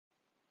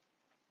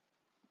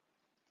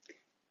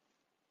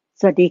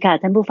สวัสดีค่ะ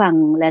ท่านผู้ฟัง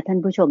และท่าน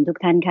ผู้ชมทุก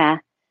ท่านค่ะ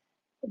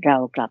เรา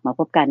กลับมา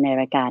พบกันใน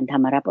รายการธร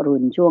รมรับอรุ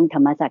ณช่วงธร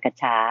รมจักร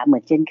ฉาเหมื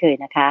อนเช่นเคย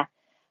นะคะ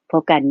พ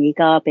บกันนี้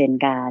ก็เป็น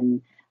การ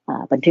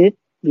บันทึก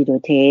วิดีโอ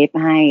เทป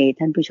ให้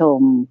ท่านผู้ชม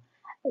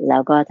แล้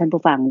วก็ท่าน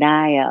ผู้ฟังไ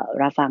ด้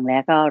รับฟังและ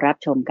ก็รับ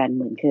ชมกันเ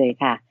หมือนเคย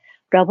ค่ะ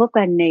เราพบ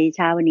กันในเ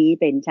ช้าวันนี้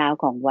เป็นเช้า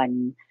ของวัน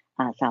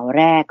เสาร์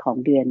แรกของ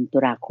เดือนตุ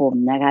ลาคม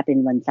นะคะเป็น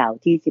วันเสาร์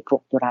ที่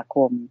16ตุลาค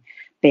ม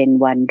เป็น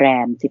วันแร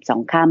ม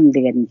12ค่ำเ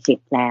ดือน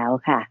10แล้ว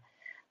ค่ะ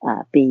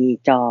ปี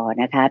จอ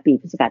นะคะปี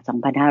พุทธศักราช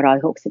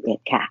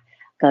2561ค่ะ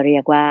ก็เรี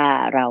ยกว่า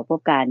เราพบ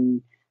กัน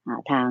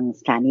ทาง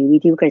สถานีวิ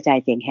ทยุกระจาย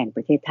เสียงแห่งป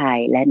ระเทศไทย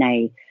และใน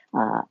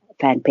แ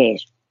ฟนเพจ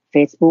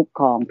Facebook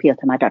ของ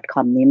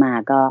piothama.com นี้มา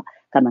ก็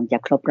กำลังจะ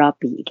ครบรอบ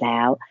ปีอีกแล้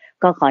ว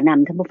ก็ขอน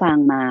ำท่านผู้ฟัง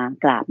มา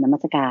กราบนมั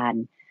สการ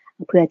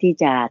เพื่อที่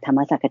จะธรรม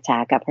สักษา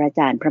กับพระอา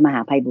จารย์พระมห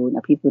าไพบูลย์อ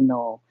ภิปุโน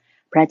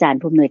พระอาจารย์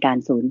ผู้อำนวยการ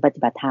ศูนย์ปฏิ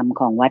บัติธรรม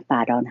ของวัดป่า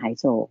ดอนไห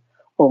โศก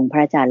องค์พร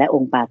ะอาจารย์และอ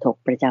งค์ป่าถก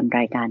ประจำร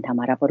ายการธรรม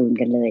รับอรุณ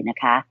กันเลยนะ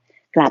คะ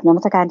กราบน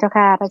มัสการเจ้า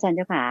ค่ะพระอาจารย์เ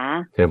จ้าค่ะ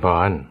เชิญพ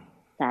ร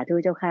สาธุ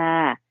เจ้าค่ะ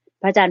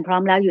พระอาจารย์พร้อ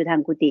มแล้วอยู่ทาง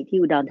กุฏิที่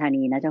อุดรธา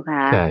นีนะเจ้าค่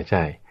ะใช่ใ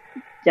ช่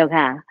เจ้า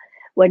ค่ะ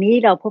วันนี้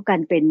เราพบกัน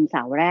เป็นเส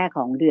าร์แรกข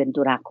องเดือน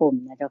ตุลาคม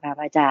นะเจ้าค่ะพ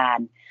ระอาจาร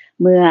ย์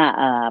เมื่อ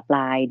ปล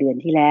ายเดือน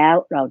ที่แล้ว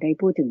เราได้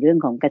พูดถึงเรื่อง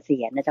ของเกษี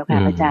ยณนะเจ้าค่ะ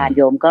พระอาจารย์โ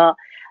ยมก็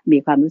มี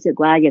ความรู้สึก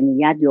ว่ายังมี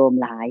ญาติโยม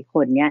หลายค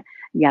นเนี้ย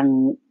ยัง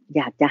อ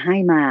ยากจะให้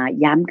มา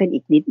ย้ำกันอี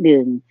กนิดนึ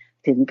ง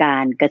ถึงกา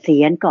รเกษี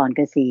ยณก่อนเ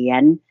กษีย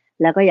ณ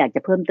แล้วก็อยากจ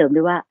ะเพิ่มเติมด้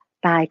วยว่า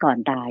ตายก่อน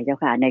ตายเจ้า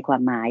ค่ะในควา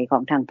มหมายขอ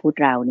งทางพุทธ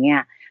เราเนี่ย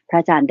พระ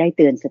อาจารย์ได้เ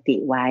ตือนสติ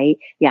ไว้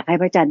อยากให้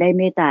พระอาจารย์ได้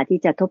เมตตาที่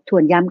จะทบทว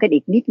นย้ำกันอี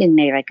กนิดนึง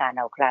ในรายการเ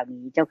ราคราว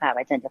นี้เจ้าค่ะพ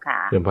ระอาจารย์เจ้าค่ะ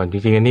เชิญพรจ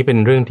ริงๆอันนี้เป็น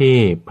เรื่องที่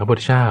พระพุทธ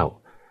เจ้า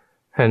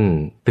ท่าน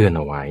เตือนเ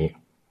อาไว้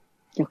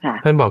เจ้าค่ะ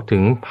ท่านบอกถึ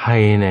งภั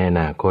ยในอ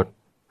นาคต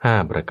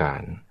5ประกา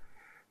ร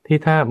ที่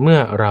ถ้าเมื่อ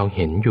เราเ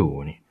ห็นอยู่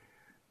เนี่ย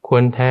คว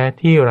รแท้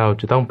ที่เรา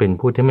จะต้องเป็น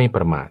ผู้ที่ไม่ป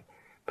ระมาท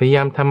พยาย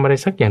ามทำอะไร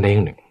สักอย่างใดอย่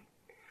างหนึ่ง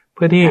เ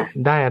พื่อที่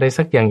ได้อะไร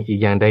สักอย่างอีก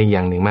อย่างใดอย่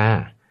างหนึ่งมา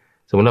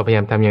สมมติเราพยาย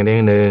ามทำอย่างใดอ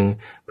ย่างหนึ่ง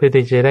เพื่อ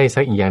ที่จะได้สั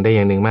กอีกอย่างใดอ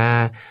ย่างหนึ่งมา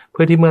เ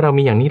พื่อที่เมื่อเรา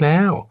มีอย่างนี้แล้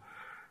ว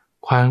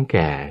ความแ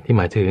ก่ที่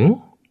มาถึ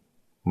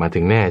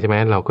งแน่ใช่ไหม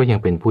เราก็ยัง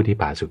เป็นผู้ที่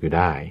ผาสุกอยู่ไ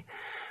ด้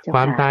คว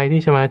ามตาย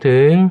ที่จะมาถึ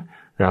ง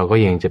เราก็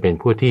ยังจะเป็น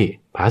ผู้ที่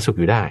ผาสุก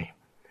อยู่ได้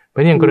เพร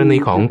าะอย่างกรณี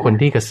ของคน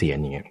ที่เกษียณ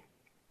อย่างเงี้ย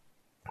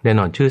แน่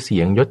นอนชื่อเสี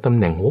ยงยศตำแ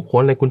หน่งหัวโข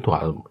นอะไรคุณถอด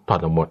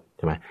ออกหมดใ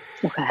ช่ไหม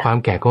ความ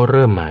แก่ก็เ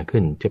ริ่มมา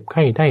ขึ้นเจ็บไ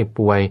ข้ได้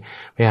ป่วย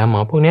ไปหาหมอ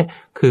พวกนี้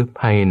คือ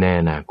ภัยใน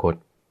อนาคต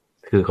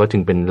คือเขาจึ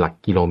งเป็นหลัก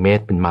กิโลเมต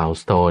รเป็นมายล์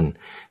สโตน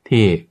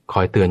ที่ค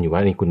อยเตือนอยู่ว่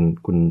านี่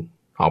คุณ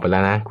ออกไปแล้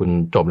วนะคุณ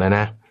จบแล้วน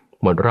ะ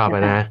หมดรอบแล้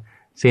วนะ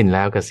สิ้นแ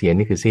ล้วเกษียณ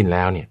นี่คือสิ้นแ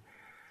ล้วเนี่ย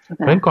เพ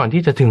ราะฉะนั้นก่อน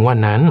ที่จะถึงวัน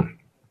นั้น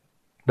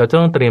เราจะ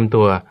ต้องเตรียม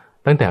ตัว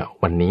ตั้งแต่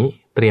วันนี้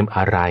เตรียมอ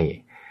ะไร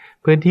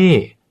เพื่อที่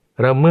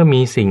เราเมื่อ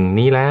มีสิ่ง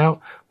นี้แล้ว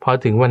พอ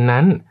ถึงวัน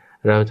นั้น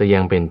เราจะยั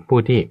งเป็นผู้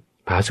ที่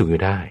ผาสุกอ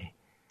ยู่ได้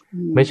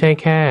ไม่ใช่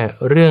แค่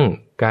เรื่อง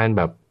การแ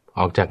บบอ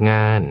อกจากง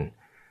าน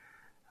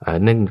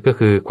นั่นก็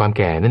คือความแ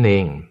ก่นั่นเอ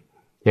ง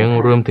ยัง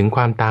รวมถึงค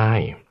วามตาย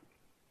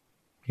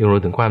ยังรว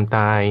มถึงความต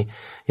าย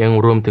ยัง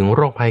รวมถึงโร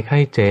คภัยไข้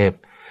เจ็บ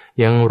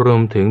ยังรว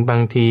มถึงบา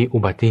งทีอุ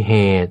บัติเห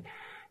ตุ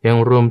ยัง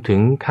รวมถึง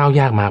ข้าว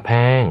ยากหมากแพ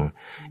ง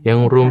ยัง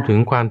รวมถึง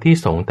ความที่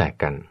สงแตก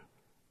กัน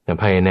แต่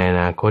ภายในอ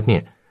นาคตเนี่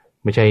ย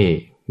ไม่ใช่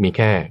มีแ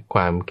ค่คว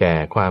ามแก่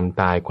ความ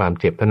ตายความ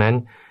เจ็บเท่านั้น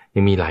ยั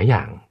งมีหลายอย่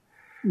าง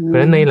เพราะฉ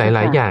ะนั้นในหล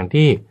ายๆอย่าง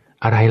ที่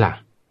อะไรล่ะ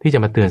ที่จะ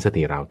มาเตือนส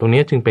ติเราตรง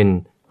นี้จึงเป็น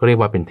เรียก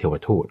ว่าเป็นเทว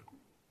ทูต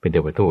เป็นเท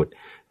วทูต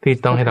ที่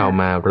ต้องให้เรา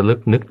มาระลึก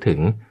นึกถึง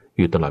อ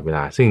ยู่ตลอดเวล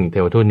าซึ่งเท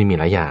วทูตนี่มี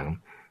หลายอย่าง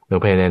โดย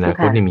ภายในอนา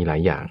คตนี่มีหลา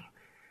ยอย่าง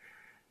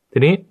ที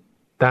นี้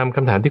ตามค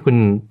ำถามที่คุณ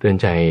เตือน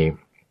ใจ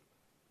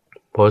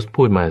โพสต์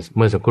พูดมาเ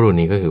มื่อสักครู่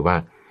นี้ก็คือว่า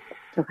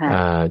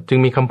จึง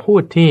มีคำพู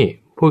ดที่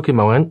พูดขึ้น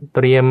มาว่าเต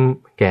รียม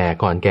แก่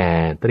ก่อนแก่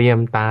เตรียม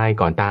ตาย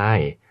ก่อนตาย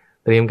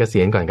เตรียมเกษี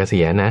ยณก่อนเก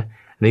ษียณนะ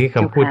นี่คือค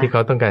ำพูดที่เข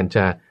าต้องการจ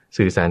ะ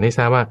สื่อสารให้ท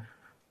ราบว่า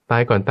ตา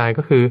ยก่อนตาย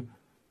ก็คือ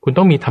คุณ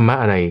ต้องมีธรรมะ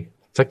อะไร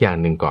สักอย่าง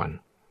หนึ่งก่อน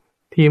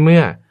ที่เมื่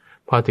อ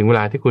พอถึงเว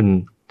ลาที่คุณ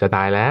จะต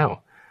ายแล้ว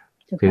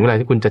ถึงเวลา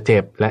ที่คุณจะเจ็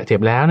บและเจ็บ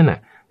แล้วนั่นน่ะ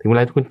ถึงเวล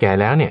าที่คุณแก่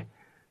แล้วเนี่ย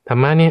ธร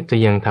รมะเนี่ยจะ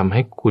ยังทำใ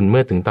ห้คุณเ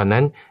มื่อถึงตอน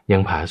นั้นยั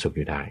งผาสุกอ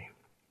ยู่ได้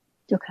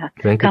เจ้าค่ะ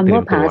คำว่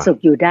าผาสุก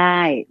อยู่ได้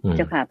เ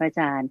จ้าค่ะพระอา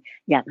จารย์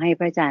อยากให้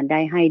พระอาจารย์ได้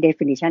ให้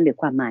definition หรือ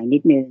ความหมายนิ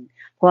ดนึง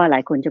เพราะหลา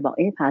ยคนจะบอก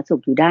ผาสุก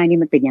อยู่ได้นี่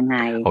มันเป็นยังไง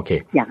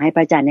อยากให้พ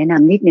ระอาจารย์แนะน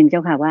ำนิดนึงเจ้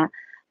าค่ะว่า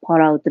พอ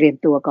เราเตรียม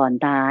ตัวก่อน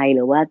ตายห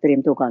รือว่าเตรียม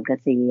ตัวก่อนเก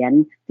ษียณ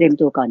เตรียม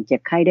ตัวก่อนเจ็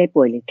บไข้ได้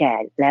ป่วยหรือแก่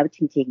แล้วจ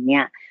ริงๆเนี่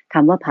ยค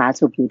ำว่าผา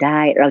สุกอยู่ได้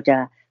เราจะ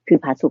คือ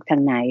ผาสุกทา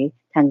งไหน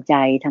ทางใจ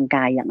ทางก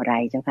ายอย่างไร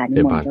เจ้าค่ะนิ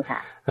มนต์เจ้าค่ะ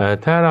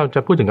ถ้าเราจะ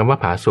พูดถึงคำว่า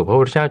ผาสุกพระ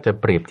พุทธเจ้าจะ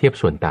เปรียบเทียบ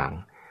ส่วนต่าง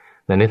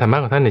ในธรรมะ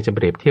ของท่านเนี่ยจะเป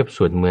รียบเทียบ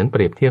ส่วนเหมือนเป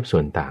รียบเทียบส่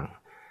วนต่าง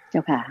เจ้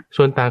าค่ะ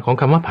ส่วนต่างของ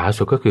คำว่าผา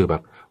สุกก็คือแบ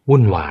บ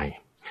วุ่นวาย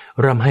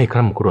ร่ำให้ค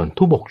ร่ำครวญ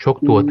ทุบกชก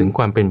ตัวถึงค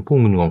วามเป็นผู้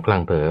งุนงงพลั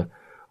งเผลอ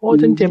โอ้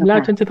ฉันเจ็บแล้ว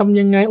ฉันจะทำ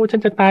ยังไงโอ้ฉั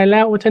นจะตายแล้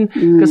วโอ้ฉัน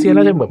เกษียณแ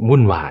ล้วจะแบบวุ่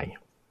นวาย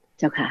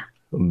เจ้าค่ะ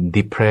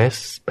depress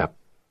แบบ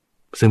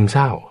ซึมเศ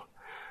ร้า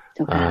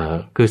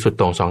คือสุดโ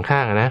ต่งสองข้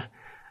างนะ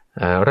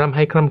ร่ำใ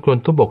ห้คร่ำครวญ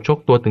ทุบบกชก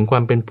ตัวถึงควา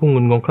มเป็นผู้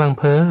งุนงงคลั่ง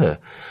เพ้อ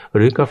ห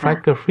รือกระฟัด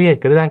กระเฟียด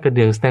กระด้างกระเ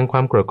ดืองแสดงคว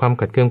ามโกรธความ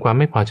ขัดเคืองความ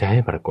ไม่พอใจให้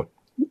ปรากฏ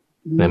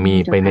มี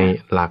ไปใน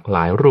หลากหล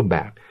ายรูปแบ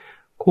บ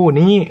คู่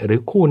นี้หรือ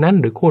คู่นั้น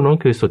หรือคู่น้น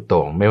คือสุดโ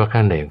ต่งไม่ว่าข้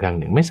างใดข้าง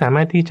หนึ่งไม่สาม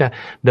ารถที่จะ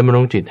ดำร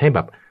งจิตให้แบ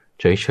บ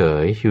เฉ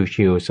ยๆ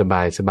ชิวๆ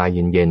สบายๆ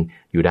เย็น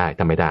ๆอยู่ได้ท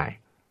ำไม่ได้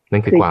นั่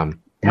นคือความ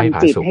ไม่ผ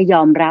าสุกให้ย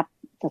อมรับ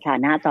สถา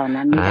นะตอน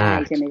นั้นไม่ได้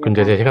ใช่ไหมคุณจ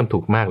ะใช้คำถู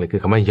กมากเลยคื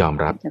อคำว่ายอม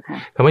รับ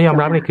คำว่ายอม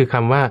รับนี่คือค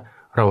ำว่า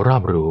เรารอ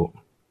บรู้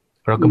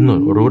เรากำหนด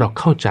รู้เรา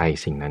เข้าใจ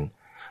สิ่งนั้น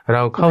เร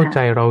าเข้าใจ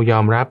เรายอ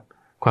มรับ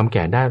ความแ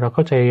ก่ได้เราเ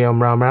ข้าใจยอม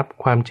รับ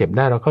ความเจ็บไ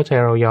ด้เราเข้าใจ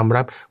เรายอม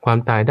รับความ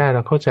ตายได้เร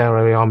าเข้าใจเร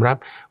ายอมรับ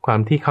ความ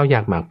ที่เขาอย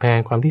ากหมากแพง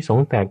ความที่สง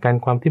แตกกัน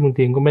ความที่บาง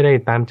ทีก็ไม่ได้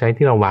ตามใจ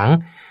ที่เราหวัง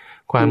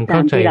ความเข้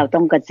าใจที่เราต้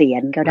องเกษีย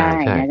ณก็ได้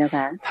นะเจ้า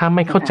ค่ะถ้าไ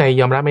ม่เข้าใจ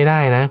ยอมรับไม่ได้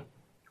นะ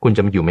คุณจ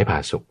ะมาอยู่ไม่ผา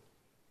สุก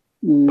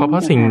เพรา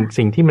ะ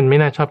สิ่งที่มันไม่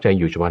น่าชอบใจ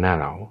อยู่เฉพาะหน้า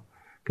เรา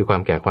คือควา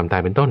มแก่ความตา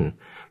ยเป็นต้น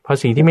พอ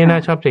สิ่งที่ไม่น่า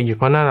ชอบใจอยู่เฉ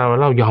พาะหน้า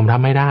เรายอมรับ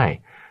ไม่ได้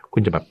คุ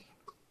ณจะแบบ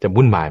จะ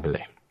วุ่นวายไปเล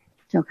ย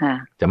เจ้าค่ะ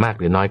จะมาก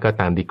หรือน้อยก็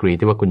ตามดีกรี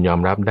ที่ว่าคุณยอม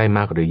รับได้ม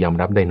ากหรือยอม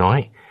รับได้น้อย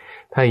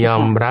ถ้ายอ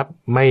มรับ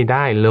ไม่ไ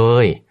ด้เล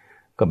ย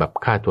ก็แบบ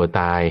ฆ่าตัว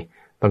ตาย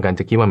ต้องการ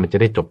จะคิดว่ามันจะ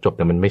ได้จบแ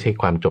ต่มันไม่ใช่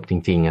ความจบจ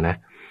ริงๆนะ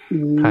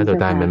ฆ่าตัว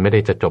ตายมันไม่ได้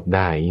จะจบไ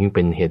ด้ยิ่งเ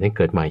ป็นเหตุให้เ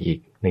กิดใหม่อีก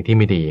ในที่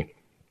ไม่ดี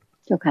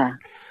เจ้าค่ะ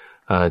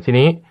ที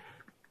นี้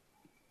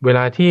เวล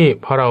าที่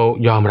พอเรา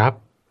ยอมรับ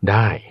ไ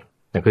ด้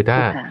นะคือถ้า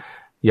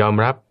ยอม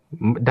รับ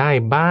ได้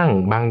บ้าง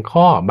บาง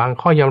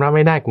ข้อยอมรับไ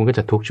ม่ได้คุณก็จ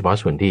ะทุกข์เฉพาะ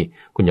ส่วนที่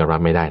คุณยอมรั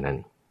บไม่ได้นั้น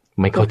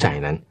ไม่เข้าใจ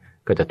นั้น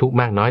ก็จะทุกข์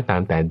มากน้อยตา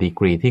มแต่ดี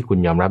กรีที่คุณ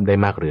ยอมรับได้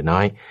มากหรือน้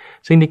อย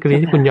ซึ่งดีกรี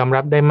ที่คุณยอม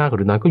รับได้มากห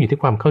รือน้อยก็อยู่ที่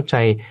ความเข้าใจ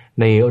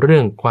ในเรื่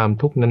องความ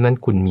ทุกข์นั้น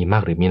คุณมีมา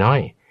กหรือมีน้อย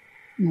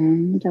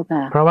เจ้าค่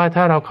ะเพราะว่า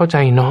ถ้าเราเข้าใจ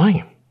น้อย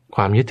ค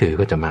วามยึดถือ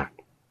ก็จะมาก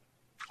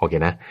โอเค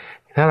นะ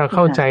ถ้าเราเ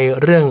ข้าใจ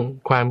เรื่อง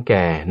ความแ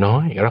ก่น้อ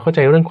ยเราเข้าใจ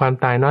เรื่องความ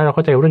ตายน้อยเราเ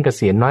ข้าใจเรื่องเก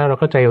ษียณน้อยเรา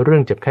เข้าใจเรื่อ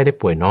งเจ็บไข้ได้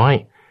ป่วยน้อย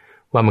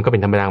ว่ามันก็เป็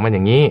นธรรมดามันอ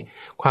ย่างนี้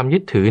ความยึ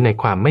ดถือใน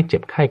ความไม่เจ็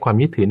บไข้ความ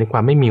ยึดถือในควา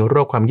มไม่มีโร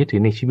คความยึดถื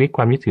อในชีวิตค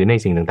วามยึดถือใน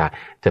สิ่งต่าง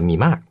ๆจะมี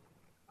มาก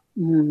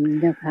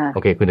เจ้าค่ะโอ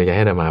เคคุณจะใ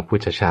ห้เรามาพูด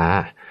ช้า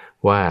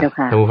ๆว่า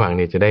ท่านผู้ฟังเ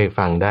นี่ยจะได้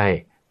ฟังได้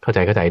เข้า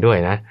ใจด้วย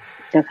นะ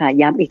เจ้าค่ะ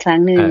ย้ำอีกครั้ง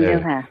นึงเจ้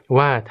าค่ะ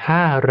ว่าถ้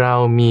าเรา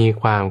มี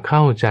ความเข้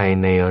าใจ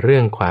ในเรื่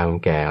องความ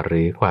แก่ห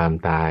รือความ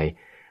ตาย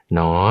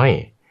น้อย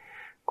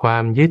ควา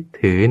มยึด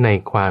ถือใน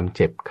ความเ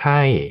จ็บไ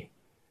ข้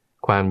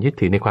ความยึด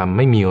ถือในความไ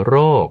ม่มีโร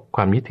คค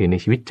วามยึดถือใน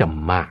ชีวิตจะ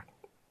มาก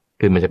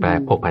คือมันจะแปร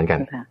ผกผันกัน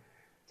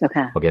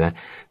โอเคนะ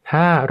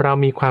ถ้าเรา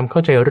มีความเข้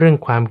าใจเรื่อง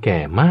ความแก่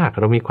มาก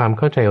เรามีความเ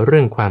ข้าใจเรื่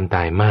องความต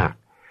ายมาก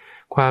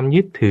ความ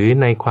ยึดถือ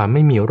ในความไ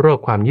ม่มีโรค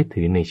ความยึด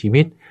ถือในชี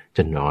วิตจ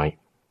ะน้อย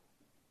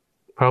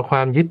เพราะคว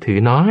ามยึดถือ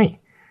น้อย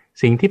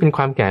สิ่งที่เป็นค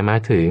วามแก่มา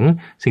ถึง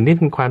สิ่งที่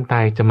เป็นความตา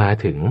ยจะมา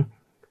ถึง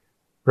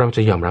เราจ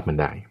ะยอมรับมัน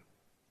ได้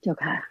เจ้า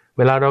ค่ะเ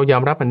วลาเรายอ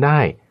มรับมันได้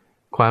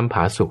ความผ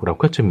าสุกเรา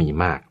ก็จะมี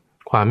มาก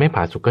ความไม่ผ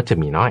าสุกก็จะ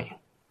มีน้อย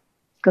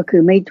ก็คื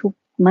อไม่ทุกข์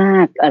มา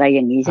กอะไรอ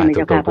ย่างนี้ใช่ไหมเ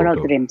จ้าค่ะเพราะเรา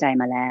เตรียมใจ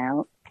มาแล้ว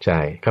ใช่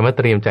คำว่าเ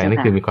ตรียมใจนั่น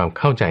คือมีความ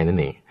เข้าใจนั่น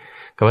เอง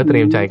คำว่าเตรี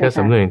ยมใจก็ส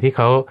ำนวนที่เ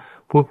ขา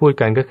พูด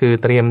กันก็คือ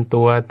เตรียม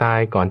ตัวตาย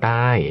ก่อนต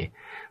าย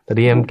เต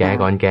รียมแก่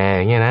ก่อนแก่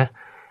เงี้ยนะ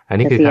อัน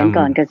นี้คือคำ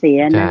ก่อนเกษีย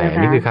ณใช่อัน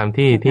นี้คือคำ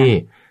ที่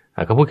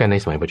เขาพูดกันใน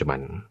สมัยปัจจุบัน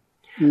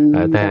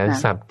แต่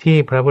ศัพท์ที่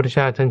พระพุทธเ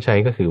จ้าท่านใช้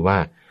ก็คือว่า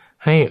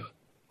ให้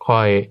ค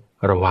อย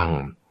ระวัง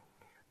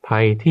ภั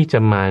ยที่จะ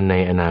มาใน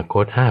อนาค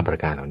ต5ประ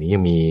การเหล่านี้ยั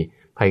งมี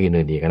ภัย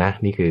อื่นๆอีกนะ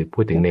นี่คือพู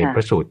ดถึงในพ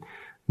ระสูตร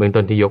เบื้อง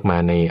ต้นที่ยกมา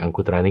ในอัง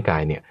คุตรนิกา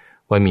ยเนี่ย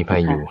ว่ามีภั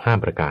ยอยู่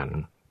5ประการ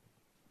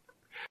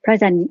พระอ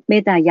าจารย์เม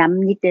ตตาย้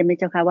ำนิดเดียวไหม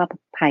เจ้าค่ะว่า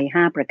ภัย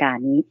5ประการ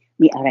นี้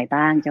มีอะไร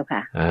บ้างเจ้าค่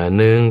ะ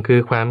หนึ่งคือ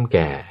ความแ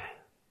ก่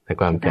แต่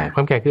ความแ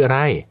ก่คืออะไร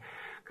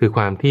คือค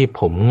วามที่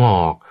ผมง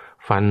อก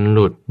ฟันห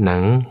ลุดหนั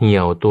งเหี่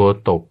ยวตัว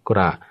ตกกร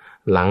ะ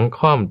หลัง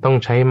ค่อมต้อง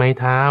ใช้ไม้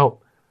เท้า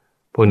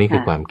พวกนี้คื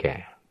อความแก่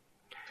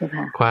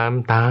ความ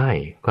ต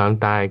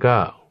ายก็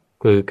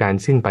คือการ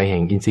สิ้นไปแห่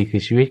งอินทรีย์คื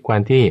อชีวิตควา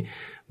มที่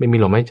ไม่มี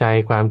ลมหายใจ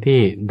ความที่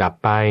ดับ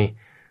ไป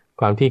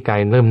ความที่กาย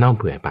เริ่มเน่า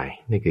เปื่อยไป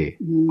นี่คือ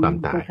ความ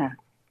ตาย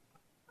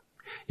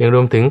ยังร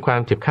วมถึงควา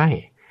มเจ็บไข้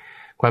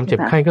ความเจ็บ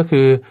ไข้ก็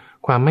คือ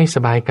ความไม่ส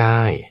บายกา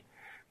ย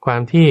ควา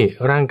มที่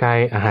ร่างกาย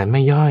อาหารไ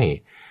ม่ย่อย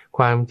ค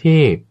วาม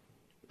ที่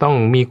ต้อง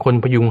มีคน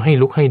พยุงให้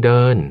ลุกให้เ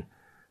ดิน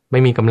ไม่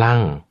มีกำลัง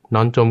น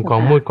อนจมกอ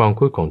งมูดกอง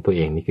คุดของตัวเ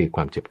องนี่คือค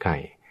วามเจ็บไข้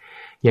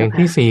อย่าง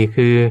ที่4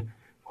คือ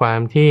ความ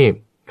ที่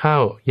ข้า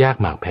วยาก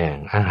หมากแพง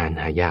อาหาร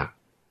หายาก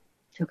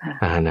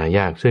อาหารหาย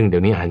ากซึ่งเดี๋ย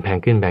วนี้อาหารแพง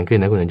ขึ้น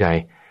นะคุณใจ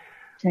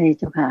ใช่เ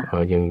จ้าค่ะ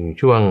อย่าง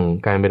ช่วง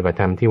การปฏิบัติ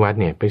ธรรมที่วัด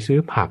เนี่ยไปซื้อ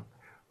ผัก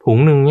ถุง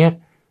นึงเนี่ย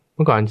เ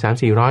มื่อก่อน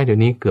 300-400 เดี๋ยว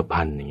นี้เกือบ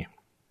1,000อย่างเงี้ย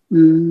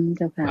เ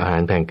จ้าค่ะอาหา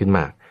รแพงขึ้นม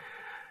าก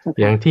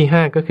อย่างที่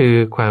5ก็คือ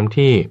ความ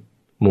ที่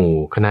หมู่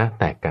คณะ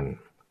แตกกัน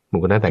ห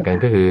มู่คณะแตกกัน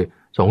ก็คือ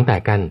สงฆ์แต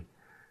กกัน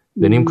เ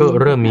ดี๋ยวนี้ก็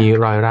เริ่มมี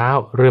รอยร้าว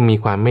เริ่มมี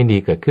ความไม่ดี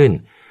เกิดขึ้น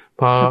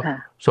พอ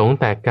สงฆ์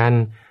แตกกัน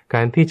ก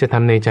ารที่จะท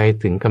ำในใจ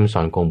ถึงคำส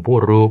อนของผู้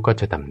รู้ก็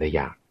จะทำได้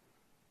ยาก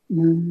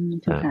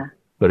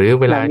หรือ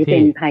เวลาที่เ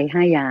ป็นภัย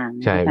5อย่าง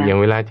ใช่อย่าง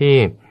เวลาที่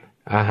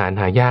อาหาร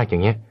หายากอย่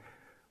างเงี้ย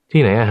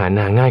ที่ไหนอาหาร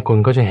หาง่ายคน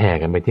ก็จะแห่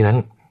กันไปที่นั้น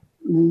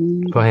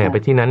พอแห่ไป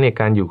ที่นั้นเนี่ย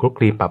การอยู่คลุกค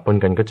ลีปะปน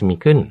กันก็จะมี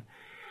ขึ้น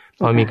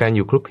พอมีการอ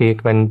ยู่คลุกคลี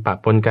กันปะ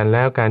ปนกันแ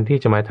ล้วการที่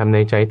จะมาทำใน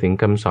ใจถึง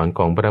คำสอนข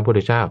องพระพุทธ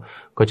เจ้า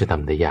ก็จะท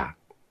ำได้ยาก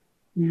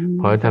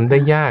พอทำได้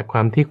ยากคว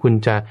ามที่คุณ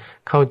จะ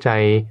เข้าใจ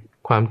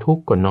ความทุก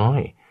ข์ก็น้อ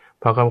ย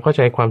พอความเข้าใ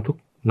จความทุกข์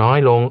น้อย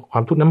ลงควา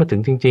มทุกข์นั้นมาถึ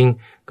งจริง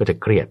ๆก็จะ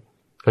เครียด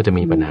ก็จะ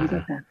มีปัญหา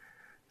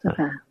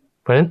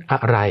เพราะฉะนั้นอะ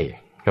ไร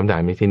คำถา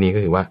มในที่นี้ก็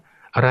คือว่า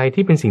อะไร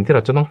ที่เป็นสิ่งที่เร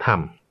าจะต้องท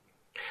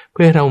ำเ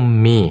พื่อให้เรา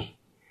มี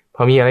พ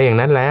อมีอะไรอย่าง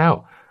นั้นแล้ว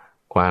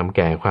ความแ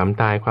ก่ความ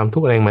ตายความทุ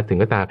กข์อะไรมาถึง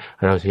ก็ตาม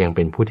เราจะยังเ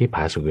ป็นผู้ที่ผ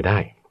าสุกอยู่ได้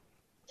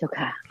เจ้า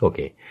ค่ะโอเค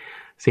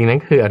สิ่งนั้น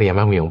คืออริยม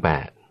รรคมีองค์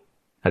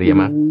8อริย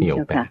มรรคมีอ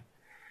งค์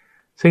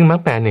8ซึ่งมรร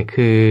ค8เนี่ย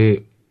คือ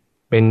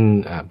เป็น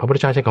พระพุทธ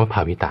เจ้าใช้คำว่าภ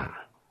าวิตา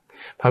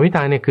ภาวิต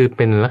าเนี่ยคือเ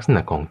ป็นลักษณะ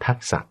ของทัก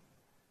ษะ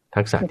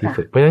ที่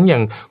ฝึกเพราะฉะนั้นอย่า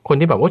งคน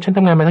ที่แบบว่าฉันท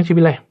ำงานมาทั้งชี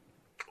วิตเลย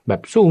แบ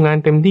บสู้งาน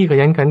เต็มที่ข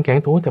ยันขันแข็ง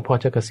โตแต่พอ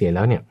จะเกษียณแ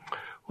ล้วเนี่ย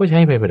ก็ใช้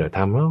ไปเดี๋ยวท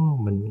ำแล้ว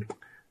มัน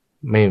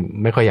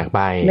ไม่ค่อยอยากไ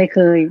ป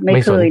ไ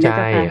ม่สนใจ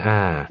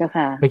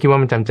ไม่คิดว่า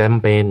มันจ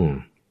ำเป็น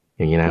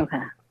อย่างนี้นะ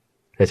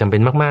แต่จำเป็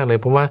นมากๆเลย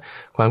เพราะว่า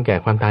ความแก่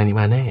ความตายนี่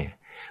มาแน่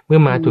เมื่อ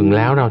มาถึงแ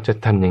ล้วเราจะ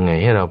ทำยังไง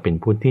ให้เราเป็น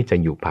ผู้ที่จะ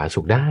อยู่ผา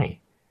สุกได้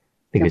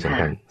นี่คือสำ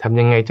คัญทำ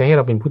ยังไงจะให้เ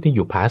ราเป็นผู้ที่อ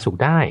ยู่ผาสุก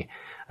ได้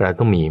เรา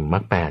ต้องมีมร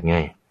รค8ไง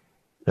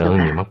เราต้อ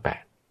งมีมรรค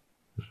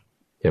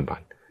8เยี่ยมบอ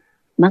ล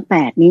มรรค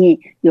8นี่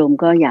โยม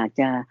ก็อยาก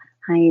จะ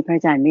ให้พระอ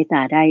าจารย์เมตต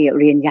าได้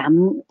เรียนย้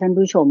ำท่าน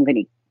ผู้ชมกัน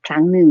อีกครั้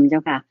งหนึ่งเจ้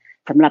าค่ะ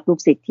สำหรับลูก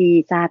ศิษย์ที่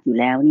ทราบอยู่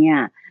แล้วเนี่ย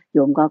โย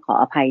มก็ขอ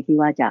อภัยที่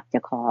ว่าจะ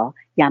ขอ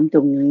ย้ำต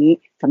รงนี้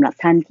สำหรับ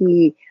ท่านที่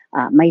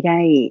ไม่ได้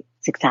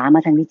ศึกษามา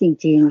ทางนี้จ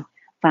ริง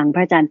ๆฟังพ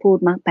ระอาจารย์พูด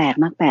มรรค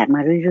8มา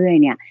เรื่อย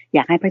ๆเนี่ยอย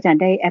ากให้พระอาจาร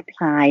ย์ได้แอพพ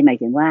ลายหมาย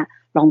ถึงว่า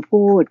ลอง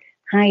พูด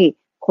ให้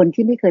คน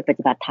ที่ไม่เคยป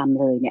ฏิบัติธรรม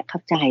เลยเนี่ยเข้า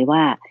ใจว่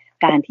า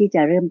การที่จ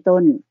ะเริ่มต้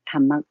นท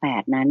ำมรรค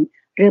8นั้น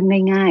เริ่ม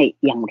ง่าย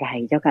ๆอย่างไร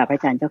เจ้าค่ะพระอ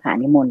าจารย์เจ้าค่ะ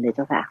นิมนต์เลยเ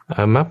จ้าค่ะ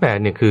มรรค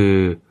8เนี่ยคือ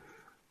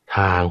ท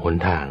างหน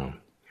ทาง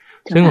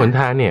ซึ่งหน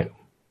ทางเนี่ย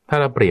ถ้า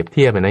เราเปรียบเ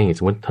ทียบนะอย่าง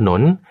สมมติถน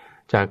น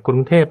จากกรุ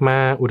งเทพมา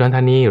อุดรธ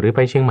านีหรือไป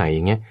เชียงใหม่อ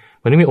ย่างเงี้ย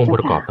มันต้องมีองค์ป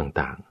ระกอบ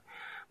ต่าง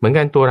ๆเหมือน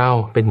กันตัวเรา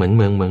เป็นเหมือนเ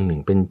มืองหนึ่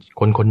งเป็น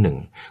คนหนึ่ง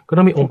ก็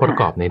ต้องมีองค์ประ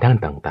กอบในด้าน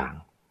ต่าง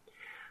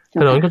ๆ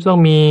ถนนก็จะต้อ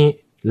งมี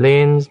เล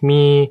นส์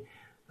มี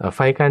ไฟ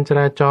การจ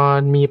ราจร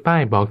มีป้า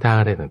ยบอกทาง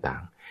อะไรต่า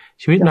ง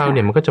ๆชีวิตเราเ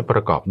นี่ยมันก็จะปร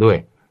ะกอบด้วย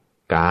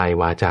กาย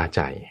วาจาใ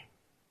จ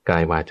กา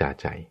ยวาจา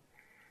ใจ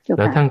แ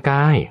ล้วทางก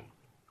าย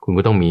คุณ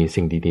ก็ต้องมี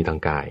สิ่งดีๆทา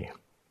งกาย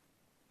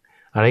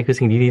อะไรคือ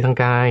สิ่งดีๆทาง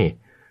กาย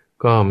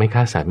ก็ไม่ฆ่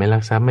าสัตว์ไม่ลั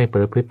กทรัพย์ไม่ป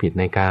ระพฤติผิด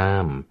ในกา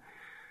ม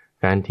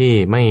การที่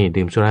ไม่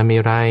ดื่มสุราเม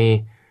รัย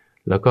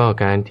แล้วก็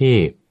การที่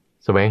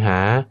แสวงหา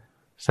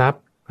ทรัพ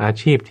ย์อา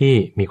ชีพที่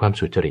มีความ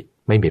สุจริต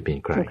ไม่เบียดเบียน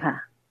ใคร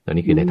อัน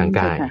นี้คือในทาง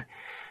กาย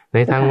ใน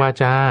ทางวา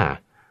จา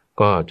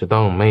ก็จะต้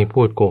องไม่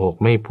พูดโกหก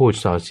ไม่พูด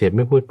ส่อเสียดไ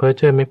ม่พูดเพ้อเ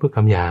จ้อไม่พูดค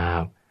ำหยา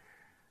บ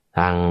ท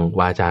าง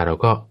วาจาเรา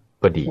ก็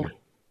ดี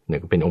เนี่ย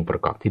ก็เป็นองค์ปร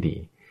ะกอบที่ดี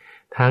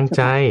ทางใ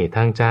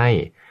จ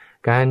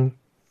การ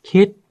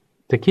คิด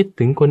จะคิด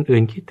ถึงคนอื่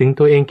นคิดถึง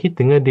ตัวเองคิด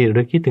ถึงอดีตหรื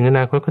อคิดถึงอ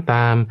นาคตก็ต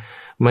าม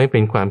ไม่เป็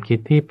นความคิด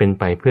ที่เป็น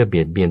ไปเพื่อเบี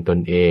ยดเบียนตน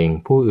เอง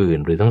ผู้อื่น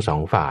หรือทั้งสอง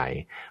ฝ่าย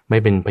ไม่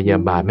เป็นพยา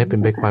บาทไม่เป็น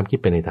ไปความคิด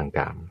เป็นในทางก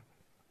าม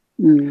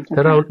ถ้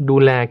าเราดู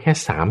แลแค่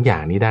3อย่า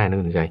งนี้ได้นะ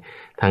คุณใจ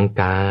ทาง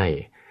กาย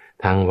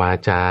ทางวา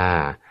จา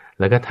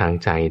แล้วก็ทาง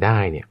ใจได้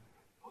เนี่ย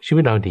ชีวิ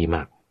ตเราดีม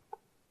าก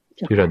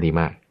ชีวิตเราดี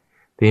มาก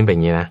ที่นี่เป็นอ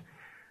ย่างนี้นะ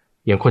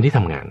อย่างคนที่ท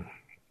ำงาน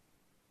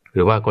ห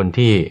รือว่าคน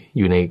ที่อ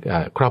ยู่ใน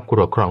ครอบครั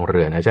วครองเ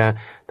รือนอาจจะ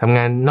ทำง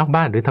านนอก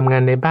บ้านหรือทำงา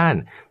นในบ้าน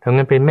ทำง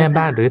านเป็นแม่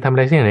บ้านหรือทำอะไ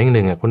รสักอย่างห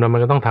นึ่งคุณมั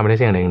นก็ต้องทำอะไร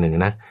สักอย่างหนึ่ง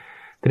นะ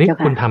ทีนี้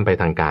คุณทำไป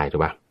ทางกายถู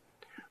กป่ะ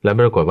แล้ว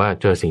ปรากฏว่า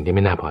เจอสิ่งที่ไ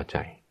ม่น่าพอใจ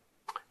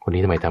คน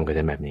นี้ทำไมทำกั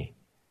นแบบนี้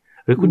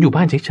หรือคุณอยู่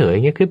บ้านเฉยๆอ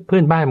ย่างเงี้ยคือเพื่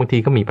อนบ้านบางที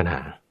ก็มีปัญห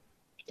า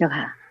เจ้า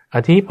ค่ะ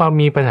ทีนี้พอ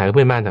มีปัญหากับเ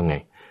พื่อนบ้านทำไง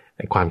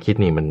ความคิด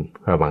นี่มัน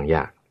ระวังย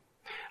าก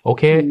โอเ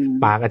ค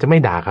ปากอาจจะไม่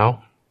ด่าเขา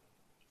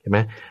ใช่ไหม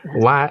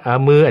ว่า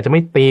มืออาจจะไ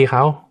ม่ตีเข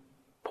า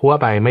พัว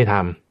ไปไม่ท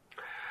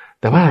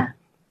ำแต่ว่า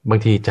บาง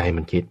ทีใจ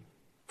มันคิด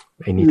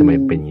ไอ้นี่ทำไม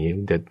เป็นอย่างนี้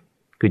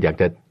คืออยาก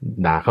จะ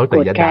ด่าเขาแต่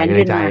อย่าด่าอยู่ใ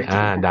นใจ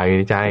ด่าอยู่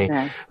ในใจ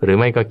หรือ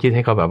ไม่ก็คิดใ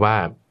ห้เขาแบบว่า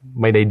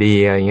ไม่ได้ดี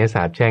อะไรเงี้ยส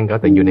าบแช่งเขา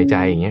แต่อยู่ในใจ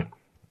อย่างเงี้ย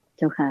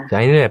ใจ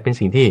นี่แหละเป็น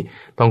สิ่งที่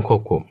ต้องคว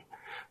บคุม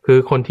คือ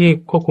คนที่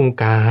ควบคุม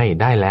กาย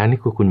ได้แล้วนี่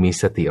คือคุณมี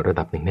สติระ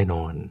ดับหนึ่งแน่น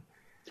อน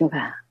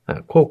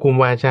ควบคุม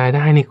วาจาไ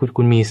ด้นี่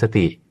คุณมีส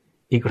ติ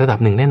อีกระดับ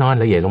หนึ่งแน่นอน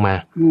ละเอียดลงมา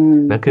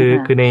นะ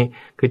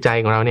คือใจ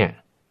ของเราเนี่ย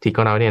จิตข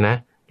องเราเนี่ยนะ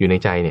อยู่ใน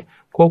ใจเนี่ย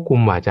ควบคุม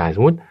วาจาส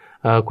มมติ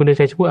คุณในใ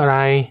จจะพูดอะไร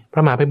พร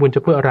ะมหาไพบูลย์จ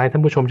ะพูดอะไรท่า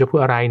นผู้ชมจะพูด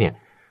อะไรเนี่ย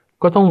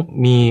ก็ต้อง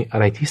มีอะ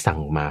ไรที่สั่ง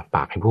มาป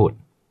ากให้พูด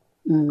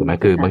ถูกไหม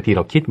คือบางทีเ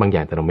ราคิดบางอย่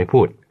างแต่เราไม่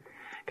พูด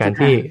การ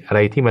ที่อะไร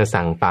ที่มา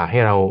สั่งปากให้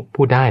เรา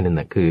พูดได้นั่นแห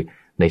ละคือ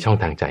ในช่อง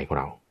ทางใจของ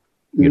เรา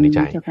อยู่ในใจ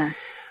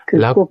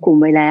แล้วควบคุม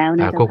ไว้แล้ว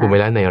นะควบคุมไว้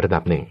แล้วในระดั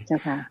บหนึ่ง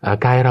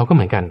กายเราก็เห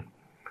มือนกัน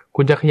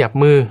คุณจะขยับ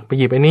มือไป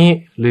หยิบไอ้นี้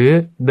หรือ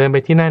เดินไป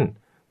ที่นั่น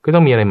ก็ต้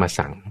องมีอะไรมา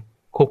สั่ง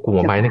ควบคุมเ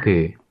อาไว้นั่นคือ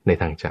ใน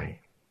ทางใจ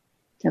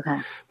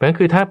เพราะฉะนั้น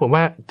คือถ้าผม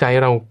ว่าใจ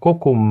เราควบ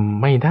คุม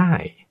ไม่ได้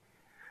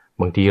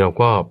บางทีเรา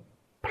ก็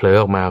เผลอ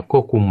ออกมาค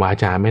วบคุมวา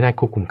จาไม่ได้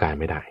ควบคุมกาย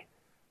ไม่ได้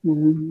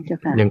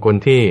อย่างคน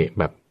ที่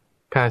แบบ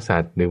ฆ่าสั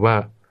ตว์หรือว่า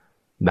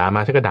ด่าม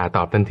าฉันก็ด่าต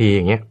อบทันทีอ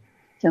ย่างเงี้ย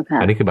เจ้าค่ะ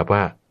อันนี้คือแบบว่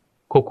า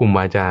ควบคุมว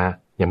าจา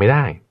ยังไม่ไ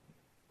ด้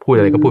พูดอ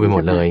ะไรก็พูดไปหม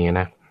ดเลยอย่างเงี้ย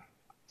นะ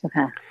เจ้า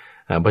ค่ะ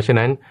เพราะฉะ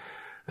นั้น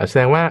แส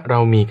ดงว่าเรา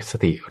มีส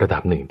ติระดั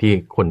บหนึ่งที่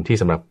คนที่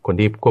สำหรับคน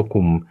ที่ควบ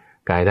คุม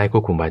กายได้ค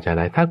วบคุมวาจาไ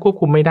ด้ถ้าควบ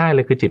คุมไม่ได้เล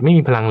ยคือจิตไม่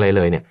มีพลังอะไรเ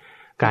ลยเนี่ย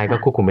กายก็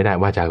ควบคุมไม่ได้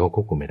วาจาก็ค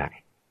วบคุมไม่ได้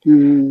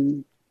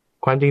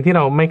ความจริงที่เ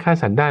ราไม่ฆ่า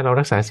สัตว์ได้เรา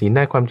รักษาศีลไ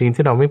ด้ความจริง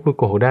ที่เราไม่พูดโ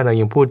กหกได้เรา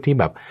ยังพูดที่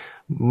แบบ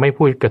ไม่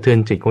พูดกระเทือน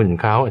จิตคนอื่น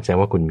เขาแสดง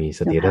ว่าคุณมี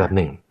สติระดับห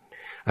นึ่ง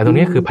ตรง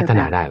นี้คือพัฒ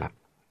นาได้ละ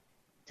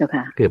เจ้า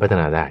ค่ะคือพัฒ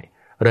นาได้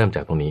เริ่มจ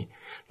ากตรงนี้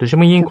โดยเฉ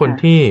พาะยิ่งคน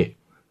ที่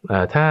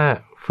ถ้า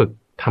ฝึก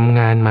ทำ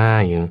งานมา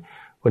อย่าง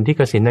คนที่เ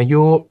กษียณอา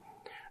ยุ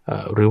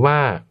หรือว่า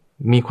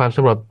มีความ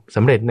ส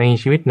ำเร็จใน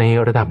ชีวิตใน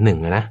ระดับหนึ่ง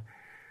นะ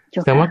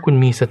แต่ว่าคุณ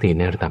มีสติ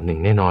ในระดับหนึ่ง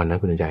แน่นอนนะ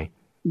คุณใจ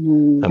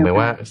หมาย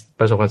ว่า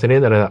ประสบความสำเร็จ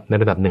ใน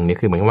ระดับหนึ่งนี่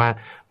คือหมายว่า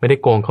ไม่ได้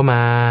โกงเข้าม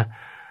า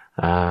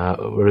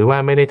หรือว่า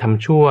ไม่ได้ท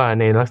ำชั่ว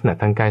ในลักษณะ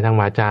ทางกายทาง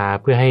วาจา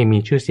เพื่อให้มี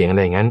ชื่อเสียงอะไ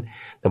รอย่างนั้น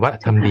แต่ว่า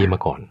ทำดีมา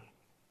ก่อน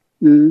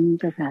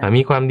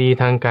มีความดี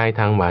ทางกาย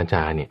ทางวาจ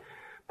าเนี่ย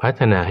พั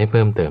ฒนาให้เ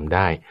พิ่มเติมไ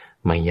ด้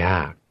ไม่ย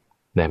าก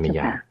ได้ไม่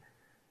ยาก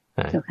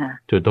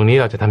จุดตรงนี้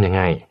เราจะทำยังไ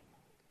ง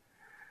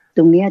ต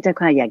รงนี้เจ้า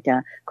ค่ะอยากจะ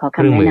ขอค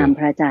ำแนะนำพ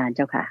ระอาจารย์เ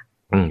จ้าค่ะ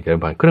เดี๋ยว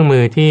บอกเครื่องมื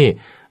อที่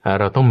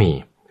เราต้องมี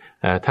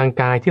ทาง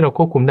กายที่เราค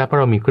วบคุมได้เพราะ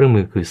เรามีเครื่อง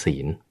มือคือศี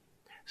ล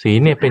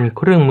เนี่ยเป็นเ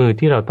ครื่องมือ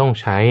ที่เราต้อง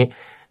ใช้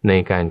ใน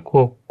การค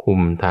วบคุม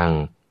ทาง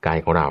กาย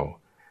ของเรา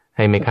ใ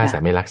ห้ไม่ฆ่าสัต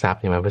ว์ไม่ลักทรัพย์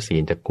ใช่ไหมเพราะศี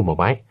ลจะคุมเอา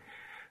ไว้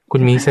คุ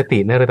ณมีสติ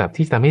ในระดับ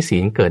ที่ทำให้ศี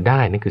ลเกิดได้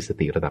นั่นคือส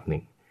ติระดับหนึ่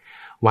ง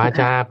วา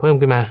จาเพิ่ม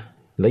ขึ้นมา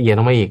ละเอียดล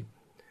งมาอีก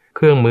เค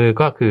รื่องมือ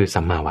ก็คือ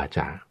สัมมาวาจ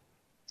า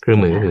เครื่อง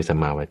มือก็คือสัม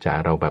มาวาจา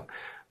เราแบบ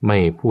ไม่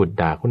พูด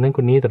ด่าคนนั้นค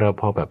นนี้แต่เรา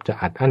พอแบบจะ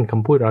อัดอั้นค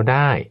ำพูดเราไ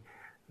ด้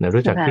นะ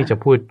รู้จักที่จะ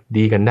พูด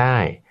ดีกันได้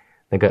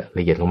แล้วก็ล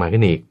ะเอียดลงมาขึ้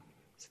นอีก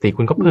สติ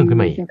คุณก็เพิ่มขึ้น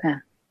มาอีก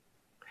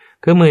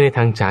เครื่องมือในท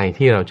างใจ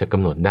ที่เราจะกำ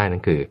หนดได้นั่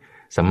นคือ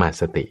สัมมา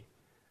สติ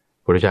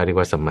พระพุทธเจ้าเรียก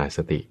ว่าสัมมาส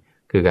ติ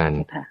คือการ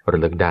ระ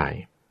ลึกได้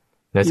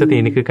และสติ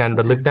นี่คือการ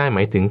ระลึกได้หม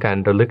ายถึงการ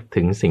ระลึก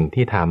ถึงสิ่ง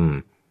ที่ท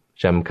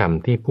ำจำค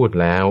ำที่พูด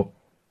แล้ว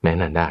แม้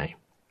นานได้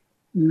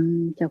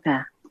เจ้าค่ะ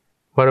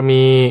พอเรา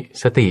มี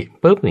สติ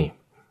ปุ๊บนี่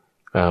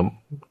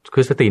คื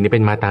อสตินี่เป็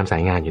นมาตามสา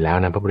ยงานอยู่แล้ว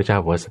นะพระพุทธเจ้า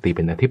บอกว่าสติเ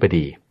ป็นอธิป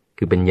ดี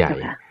คือเป็นให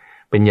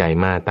ญ่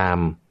มาตาม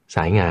ส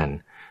ายงาน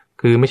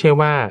คือไม่ใช่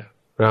ว่า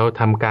เรา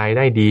ทำกายไ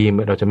ด้ดี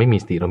เราจะไม่มี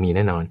สติเรามีแ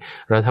น่นอน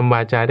เราทำว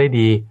าจาได้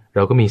ดีเร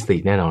าก็มีสติ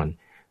แน่นอน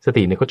ส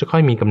ติเนี่ยก็จะค่อ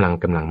ยมีกำลั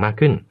งมาก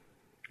ขึ้น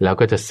แล้ว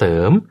ก็จะเสริ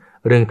ม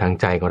เรื่องทาง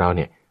ใจของเราเ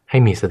นี่ยให้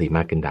มีสติม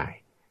ากขึ้นได้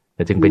แ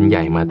ต่จึงเป็นให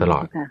ญ่มาตล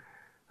อด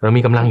เรา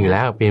มีกำลังอยู่แ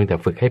ล้วเพียงแต่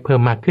ฝึกให้เพิ่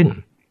มมากขึ้น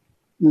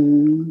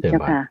เจ้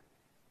าค่ะ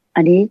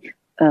อันนี้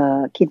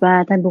คิดว่า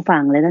ท่านผู้ฟั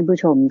งและท่านผู้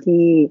ชม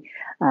ที่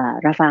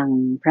รับฟัง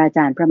พระอาจ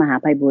ารย์พระมหา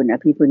ไพบูลย์อ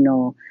ภิปุโน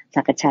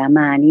สักกัจฉาม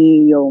านี่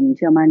โยมเ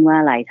ชื่อมั่นว่า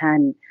หลายท่าน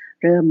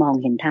เริ่มมอง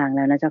เห็นทางแ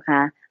ล้วนะเจ้าค่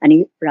ะอัน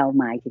นี้เรา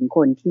หมายถึงค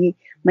นที่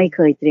ไม่เค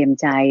ยเตรียม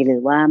ใจหรื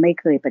อว่าไม่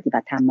เคยปฏิบั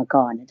ติธรรมมา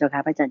ก่อนนะเจ้าค่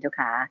ะพระอาจารย์เจ้า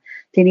ค่ะ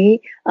ทีนี้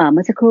เ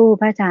มื่อสักครู่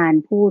พระอาจาร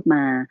ย์พูดม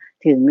า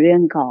ถึงเรื่อ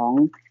งของ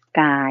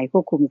กายค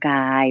วบคุมก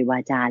ายวา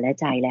จาและ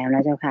ใจแล้วน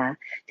ะเจ้าค่ะ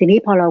ทีนี้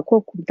พอเราคว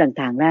บคุม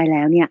ต่างๆได้แ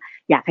ล้วเนี่ย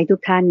อยากให้ทุ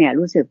กท่านเนี่ย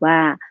รู้สึกว่า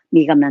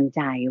มีกำลังใ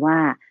จว่า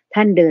ท่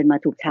านเดินมา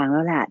ถูกทางแ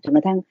ล้วแหละจนก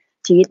ระทั่ง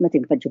ชีวิตมาถึ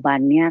งปัจจุบัน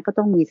เนี่ยก็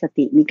ต้องมีส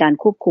ติมีการ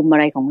ควบคุมอะ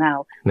ไรของเรา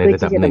เพื่อ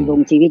ที่จะดำรง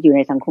ชีวิตอยู่ใน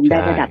สังคมได้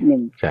ระดับหนึ่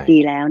งดี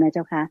แล้วนะเ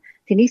จ้าค่ะ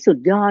ทีนี้สุด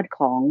ยอด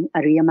ของอ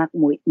ริยมรรค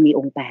มีอ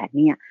งค์8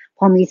เนี่ยพ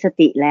อมีส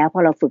ติแล้วพอ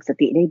เราฝึกส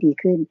ติได้ดี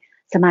ขึ้น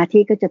สมาธิ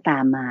ก็จะตา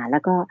มมาแล้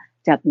วก็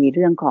จะมีเ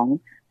รื่องของ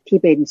ที่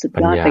เป็นสุด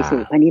ยอดไป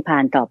สู่พระนิพพา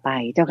นต่อไป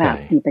เจ้าค่ะ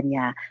มีปัญญ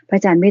าพระ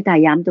อาจารย์เมตตา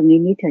ย้ำตรงนี้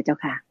นิดเถิดเจ้า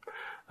ค่ะ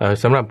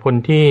สำหรับคน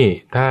ที่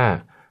ถ้า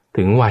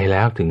ถึงวัยแ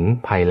ล้วถึง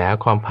ภัยแล้ว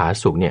ความผา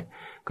สุกเนี่ย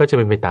ก็จะเ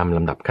ป็นไปตามล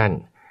ำดับขั้น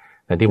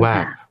แต่ที่ว่า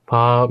พอ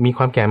มีค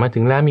วามแก่มาถึ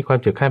งแล้วมีความ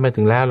เจ็บไข้มา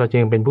ถึงแล้วเราจะ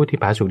ยังเป็นผู้ที่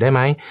ผาสุกได้ไห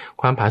ม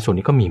ความผาสุก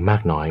นี้ก็มีมา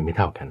กน้อยไม่เ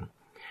ท่ากัน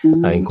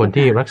คน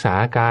ที่รักษา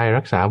กาย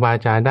รักษาวา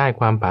จาได้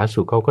ความผา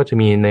สุกเขาก็จะ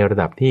มีในระ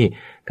ดับที่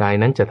กาย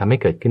นั้นจะทำให้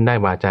เกิดขึ้นได้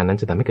วาจานั้น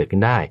จะทำให้เกิดขึ้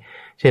นได้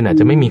เช่นอาจ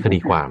จะไม่มีคดี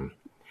ความ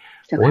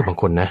โอ้ยบาง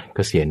คนนะเก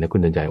ษียณนะคุ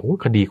ณเดินใจโอ้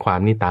คดีความ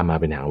นี่ตามมา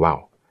เป็นหางว่าว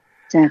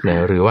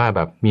หรือว่าแบ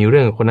บมีเ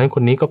รื่องคนนั้นค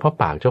นนี้ก็เพราะ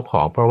ปากเจ้าข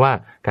องเพราะว่า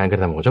การกระ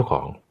ทำของเจ้าข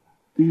อง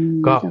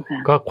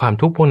ก็ความ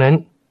ทุกข์พวกนั้น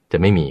จะ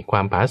ไม่มีคว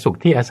ามผาสุก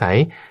ที่อาศัย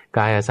ก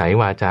ายอาศัย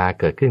วาจา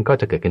เกิดขึ้นก็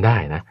จะเกิดขึ้นได้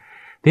นะ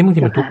ที่บาง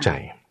ทีมันทุกข์ใจ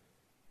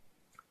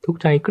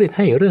เครียดใ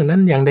ห้เรื่องนั้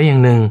นอย่างใดอย่า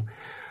งหนึ่ง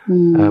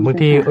บาง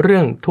ทีเรื่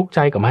องทุกข์ใจ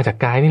ก็มาจาก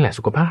กายนี่แหละ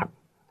สุขภาพ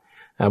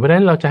เพราะฉะ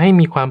นั้นเราจะให้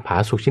มีความผา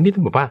สุกชนิด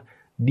ที่แบบว่า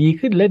ดี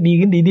ขึ้นและดี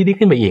ขึ้นดี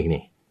ขึ้นไปอีก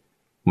นี่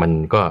มัน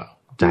ก็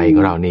ใจข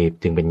องเรานี่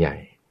จึงเป็นใหญ่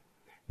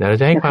เรา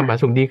จะให้ความผา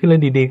สุกดีขึ้นและ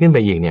ดีขึ้นไป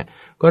อีกเนี่ย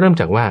ก็เริ่ม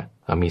จากว่า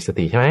มีส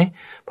ติใช่ไหม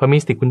พอมี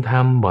สติคุณท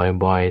ำ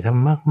บ่อยๆท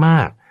ำม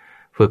าก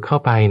ๆฝึกเข้า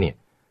ไปเนี่ย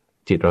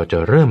จิตเราจะ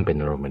เริ่มเป็น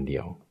อารมณ์เดี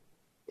ยว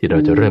จิตเรา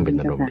จะเริ่มเป็น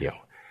อารมณ์เดียว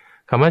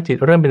คำว่าจิต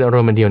เริ่มเป็นอาร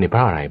มณ์เดียวเนี่ยเพร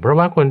าะอะไรเพราะ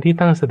ว่าคนที่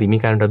ตั้งสติมี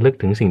การระลึก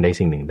ถึงสิ่งใด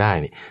สิ่งหนึ่งได้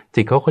เนี่ย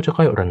จิตเขาก็จะ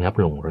ค่อยระงับ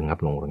ลง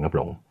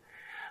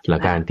หลั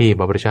กการที่พ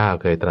ระพุทธเจ้า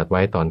เคยตรัสไ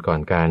ว้ตอนก่อน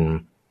การ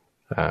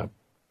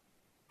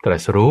ตรั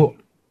สรู้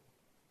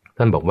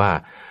ท่านบอกว่า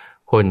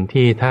คน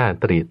ที่ถ้า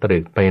ตรึ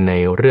กไปใน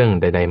เรื่อง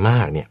ใดๆม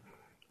ากเนี่ย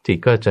จิต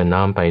ก็จะน้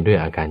อมไปด้วย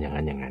อาการอย่าง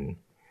นั้นอย่างนั้น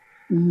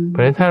เพรา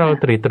ะฉะนั้นถ้าเรา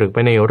ตรึกไป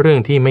ในเรื่อง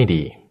ที่ไม่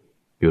ดี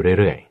อยู่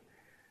เรื่อย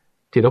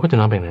ๆจิตเราก็จะ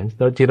น้อมไปนั้น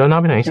จิตเราน้อม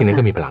ไปไหนสิ่งนั้น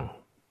ก็มีพลัง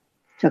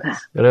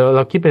เร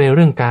าคิดไปในเ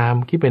รื่องกาม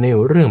คิดไปใน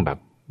เรื่องแบบ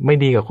ไม่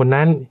ดีกับคน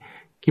นั้น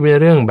คิดไปใน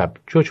เรื่องแบบ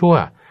ชั่ว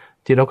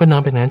ๆจิตเราก็น้อ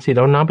มไปนั้นจิตเ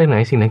ราน้อมไปไหน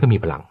สิ่งนั้นก็มี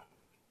พลัง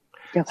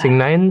สิ่ง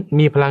นั้น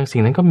มีพลังสิ่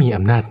งนั้นก็มี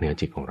อำนาจเหนือ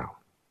จิตของเรา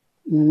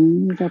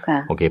เจ้าค่ะ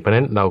โอเคเพราะฉะ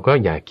นั้นเราก็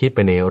อย่าคิดไป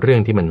ในเรื่อง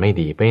ที่มันไม่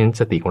ดีเพราะฉะนั้น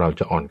สติของเรา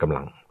จะอ่อนกำ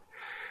ลัง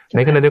ใน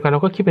ขณะเดียวกันเร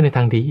าก็คิดไปในท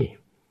างดี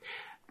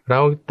เรา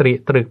ต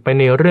รึกไป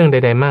ในเรื่องใ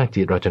ดๆมาก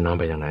จิตเราจะน้อม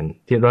ไปทางนั้น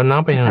จิตเราน้อ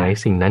มไปทางไหน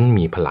สิ่งนั้น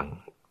มีพลัง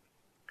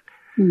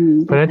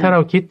เพราะฉะนั้นถ้าเร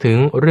าคิดถึง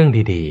เรื่อง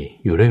ดี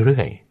ๆอยู่เรื่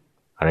อย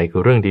ๆอะไรคื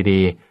อเรื่องดี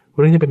ๆเ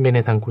รื่องที่เป็นไปใน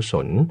ทางกุศ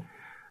ล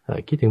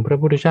คิดถึงพระ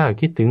พุทธเจ้า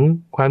คิดถึง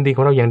ความดีข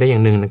องเราอย่างใดอย่า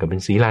งหนึ่งนั่นก็เป็น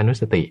ศีลานุ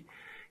สติ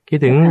คิด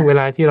ถึงเว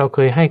ลาที่เรา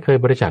เคย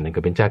บริจาคนั่น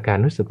ก็เป็นจาการ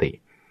นุสติ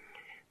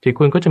จิต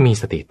คุณก็จะมี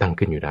สติตั้ง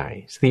ขึ้นอยู่ได้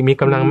สติมี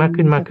กำลังมาก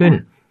ขึ้น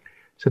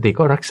สติ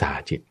ก็รักษา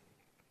จิต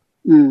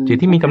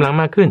ที่มีกำลัง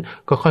มากขึ้น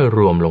ก็ค่อยร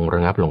วมลงร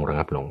ะงับล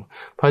ง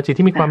พอจิต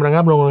ที่มีความระ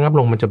งับลง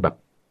มันจะแบบ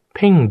เ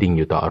พ่งดิ่งอ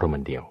ยู่ต่ออารม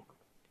ณ์เดียว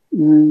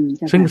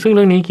ซึ่งเ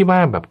รื่องนี้คิดว่า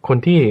แบบคน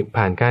ที่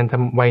ผ่านการ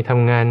ท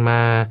ำงานมา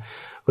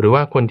หรือว่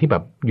าคนที่แบ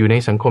บอยู่ใน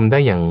สังคมได้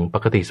อย่างป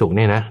กติสุขเ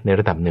นี่ยนะใน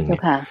ระดับหนึ่งเนี่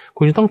ย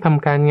คุณจะต้องท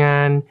ำการงา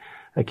น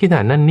คิดอ่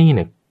านนั่นนี่เ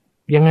นี่ย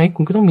ยังไง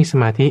คุณก็ต้องมีส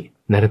มาธิ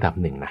ในระดับ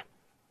หนึ่งนะ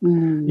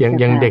อ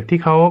ย่างเด็กที่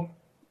เขา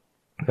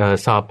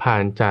สอบผ่า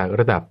นจาก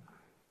ระดับ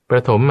ปร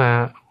ะถมมา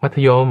มัธ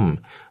ยม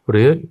ห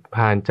รือ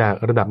ผ่านจาก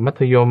ระดับมั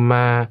ธยมม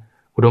า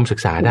อุดมศึก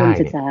ษาได้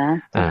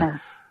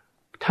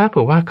ถ้าเ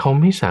ผื่อว่าเขา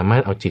ไม่สามาร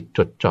ถเอาจิตจ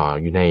ดจ่อ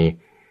อยู่ใน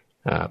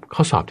ข้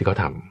อสอบที่เขา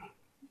ท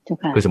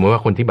ำคือสมมติว่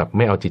าคนที่แบบไ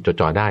ม่เอาจิตจด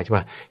จ่อได้ใช่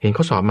ป่ะเห็น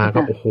ข้อสอบมาก็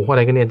โอ้โหอะไ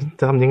รกันเนี่ย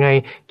จะทำยังไง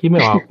คิดไม่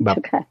ออกแบบ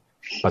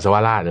ปัสสาวะ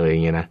ราดเลยอย่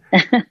างเงี้ยนะ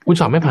คุณ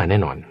สอบไม่ผ่านแน่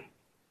นอน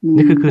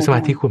นี่คือสมา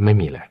ธิคุณไม่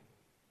มีแหละ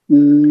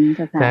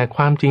แต่ค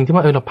วามจริงที่ว่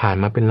าเราผ่าน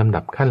มาเป็นลำ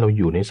ดับขั้นเราอ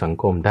ยู่ในสัง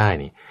คมได้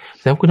นี่แ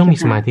สดงว่าคุณต้องมี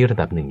สมาธิระ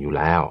ดับหนึ่งอยู่แ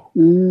ล้ว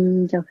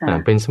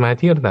เป็นสมา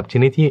ธิระดับช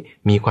นิดที่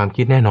มีความ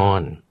คิดแน่นอ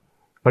น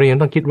เรายัง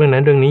ต้องคิดเรื่องนั้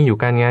นเรื่องนี้อยู่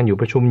การงานอยู่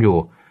ประชุมอยู่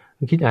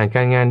คิดอ่านก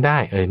ารงานได้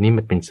นี่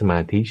มันเป็นสมา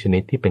ธิชนิ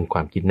ดที่เป็นคว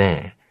ามคิดแน่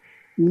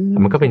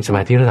มันก็เป็นสม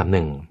าธิระดับห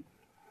นึ่ง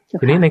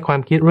ทีนี้ในความ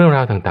คิดเรื่องร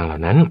าวต่างๆเหล่า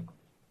นั้น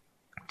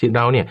จิตเ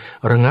ราเนี่ย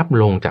ระงับ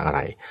ลงจากอะไร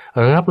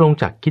ระงับลง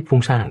จากคิดฟุ้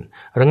งซ่าน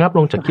ระงับล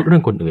งจากคิดเรื่อ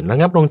งคนอื่นระ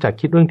งับลงจาก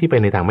คิดเรื่องที่ไป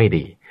ในทางไม่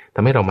ดีท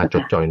ำให้เรามาจ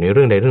ดจ่อยในเ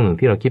รื่องใดเรื่องหนึ่ง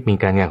ที่เราคิดมี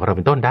การงานของเราเ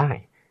ป็นต้นได้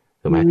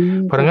ถูกไหม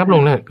พอระงับล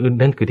ง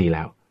นั่นคือดีแ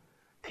ล้ว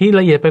ที่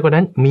ละเอียดไปกว่า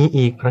นั้นมี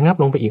อีกระงับ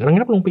ลงไปอีกระ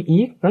งับลงไป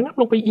อีกระงับ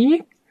ลงไปอีก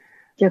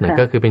นั่น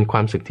ก็คือเป็นคว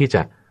ามสึกที่จ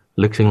ะ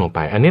ลึกซึ้งลงไป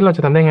อันนี้เราจ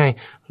ะทำได้ไง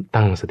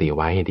ตั้งสติไ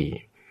ว้ให้ดี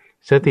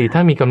สติถ้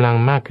ามีกำลัง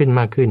มากขึ้น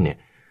เนี่ย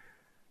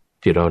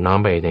จิตเราน้อม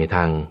ไปในท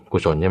างกุ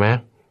ศลใช่ไหม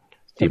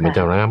จิตมันจ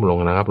ะระงับลง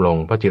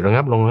พอจิตระ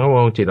งับลง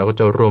จิตเราก็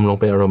จะรวมลง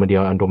เป็นอารมณ์เดี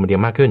ย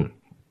วมากขึ้น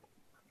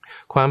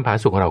ความผา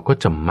สุกของเราก็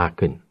จะมาก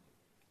ขึ้น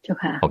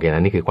โอเคน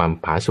ะนี่คือความ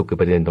ผาสุกคือ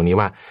ประเด็นตรงนี้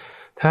ว่า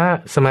ถ้า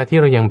สมาธิ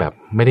เรายังแบบ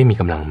ไม่ได้มี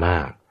กำลังมา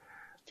ก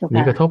มี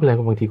กระทบอะไร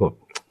ก็บางทีก็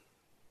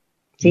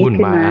วุ่น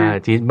วาย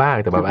จี๊ดบ้าง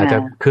แต่แบบอาจจะ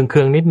เค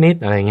รื่องนิด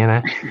อะไรเงี้ยน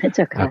ะ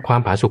ควา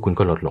มผาสุกคุณ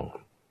ก็ลดลง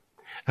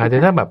แต่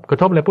ถ้าแบบกระ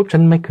ทบอะไรปุ๊บฉั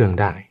นไม่เครื่อง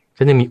ได้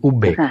ฉันยังมีอุ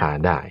เบกขา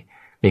ได้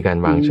มีการ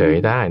วางเฉย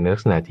ได้ในลั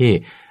กษณะที่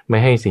ไม่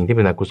ให้สิ่งที่เ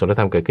ป็นอกุศลธ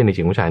รรมเกิดขึ้นใน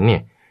จิตของฉันเนี่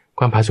ย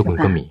ความผาสุกมัน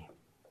ก็มี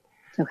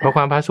เพราะค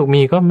วามผาสุก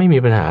มีก็ไม่มี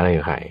ปัญหาอะไร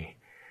กับใคร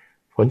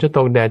ฝนจะต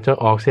กแดดจะ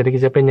ออกเศรษฐกิจ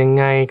จะเป็นยัง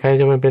ไงใคร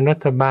จะมาเป็นรั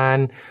ฐบาล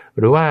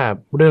หรือว่า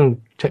เรื่อง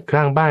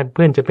ข้างบ้านเ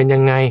พื่อนจะเป็นยั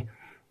งไง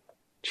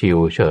ชิล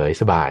เฉย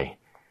สบาย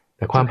แ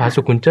ต่ความผาสุ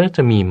กคุณจ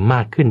ะมีม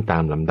ากขึ้นตา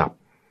มลำดับ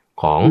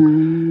ของ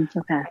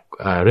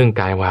เรื่อง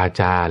กายวา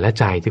จาและ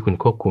ใจที่คุณ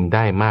ควบคุมไ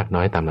ด้มากน้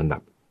อยตามลำดั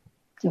บ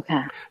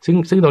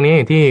ซึ่งตรงนี้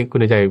ที่คุณ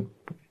ใจ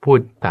พูด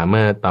ถามเ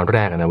มื่อตอนแร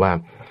กนะว่า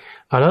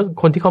แล้ว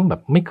คนที่เขาแบ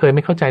บไม่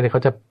เข้าใจเลยเข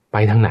าจะไป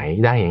ทางไหน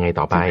ได้ยังไง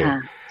ต่อไป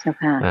เจ้า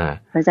ค่ะ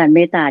พระอาจารย์เม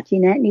ตตาชี้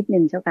แนะนิดนึ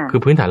งเจ้าค่ะคื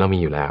อพื้นฐานเรามี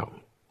อยู่แล้ว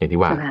อย่างที่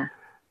ว่า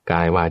ก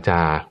ายวาจา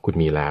คุณ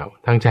มีแล้ว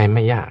ทางใจไ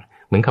ม่ยาก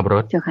เหมือนขับร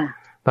ถเจ้าค่ะ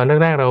ตอน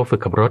แรกๆเราฝึ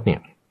กขับรถเนี่ย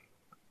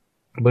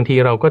บางที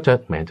เราก็จะ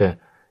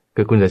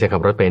คือคุณจะใช้ขั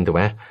บรถเป็นถูกไ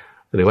หม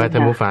หรือว่าท่า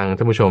นผู้ฟัง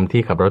ท่านผู้ชม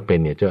ที่ขับรถเป็น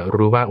เนี่ยจะ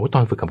รู้ว่าต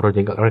อนฝึกขับรถ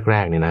แร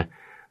กๆเนี่ยนะ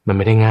มันไ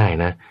ม่ได้ง่าย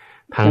นะ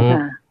ทั้ง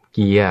เ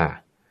กียร์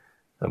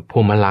พ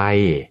วงมาลัย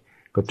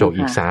กระจก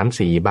อีก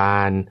 3-4 บา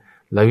น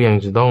แล้วยัง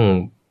จะต้อง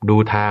ดู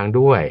ทาง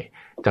ด้วย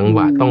จังหว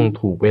ะต้อง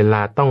ถูกเวล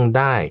าต้องไ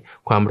ด้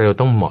ความเร็ว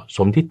ต้องเหมาะส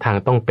มทิศทาง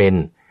ต้องเป็น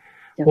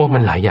มั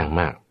นหลายอย่าง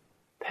มาก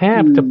แท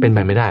บจะเป็นไป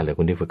ไม่ได้เลยค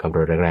นที่ฝึกขับร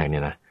ถแรกๆเนี่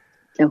ยนะ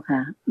เจ้าค่ะ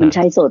มันใ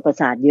ช้โสตประ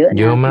สาทเ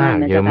ยอะมาก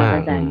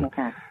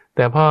แ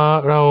ต่พอ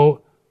เรา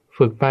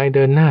ฝึกไปเ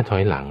ดินหน้าถอ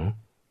ยหลัง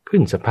ขึ้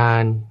นสะพา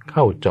นเ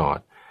ข้าจอด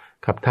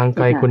ขับทางไ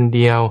กลคนเ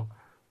ดียว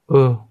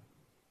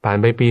ผ่าน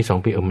ไปปี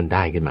2 ปีมันไ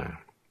ด้ขึ้นมา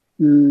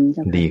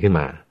ดีขึ้น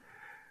มา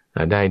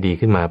ได้ดี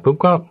ขึ้นมาปุ๊บ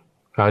ก็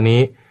คราวนี้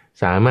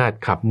สามารถ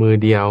ขับมือ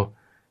เดียว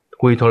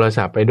คุยโทร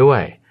ศัพท์ไปด้ว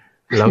ย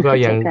แล้วก็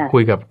ยังคุ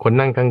ยกับคน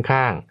นั่ง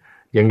ข้าง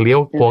ๆยังเลี้ยว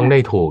โค้งได้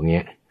ถูกเ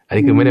งี้ยอัน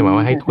นี้คือไม่ได้หมาย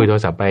ว่าให้คุยโทร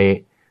ศัพท์ไป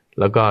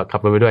แล้วก็ขับ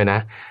รถไปด้วยนะ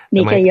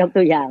นี่แค่ยก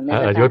ตัวอย่างนะ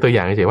ยกตัวอ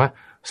ย่างเฉยๆว่า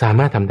สาม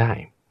ารถทำได้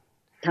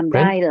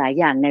หลาย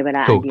อย่างในเวล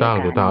าถูกต้อง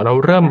เรา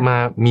เริ่มมา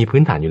มีพื้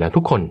นฐานอยู่แล้ว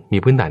ทุกคนมี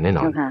พื้นฐานแน่น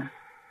อน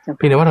เ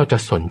พียงแต่ว่าเราจะ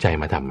สนใจ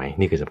มาทำไหม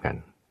นี่คือสำคัญ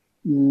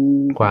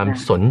ความ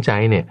สนใจ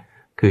เนี่ย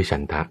คือฉั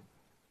นทะ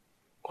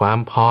ความ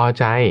พอ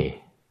ใจ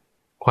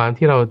ความ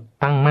ที่เรา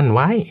ตั้งมั่นไ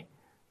ว้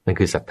นั่น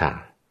คือศรัทธา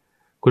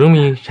คุณต้อง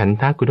มีฉัน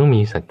ทะคุณต้อง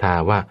มีศรัทธา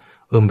ว่า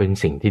เป็น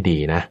สิ่งที่ดี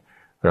นะ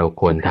เรา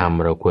ควรท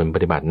ำเราควรป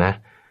ฏิบัตินะ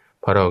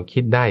พอเราคิ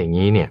ดได้อย่าง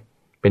นี้เนี่ย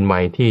เป็นวั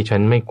ยที่ฉั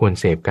นไม่ควร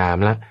เสพกาม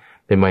ละ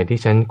เป็นวัยที่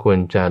ฉันควร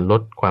จะล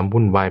ดความ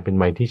วุ่นวายเป็น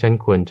วัยที่ฉัน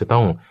ควรจะต้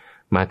อง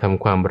มาท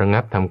ำความระงั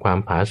บทำความ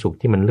ผาสุก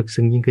ที่มันลึก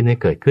ซึ้งยิ่งขึ้นให้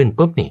เกิดขึ้น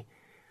ปุ๊บนี่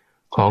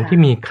ของที่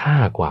มีค่า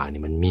กว่า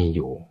นี่มันมีอ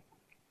ยู่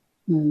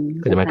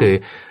ก็จะมาคือ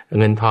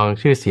เงินทอง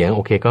ชื่อเสียงโอ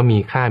เคก็มี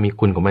ค่ามี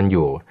คุณของมันอ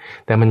ยู่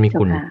แต่มันมี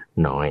คุณ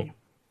น้อย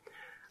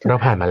เรา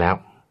ผ่านมาแล้ว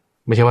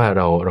ไม่ใช่ว่าเ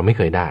ราไม่เ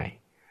คยได้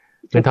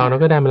เงินทองเรา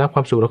ก็ได้มาแล้วคว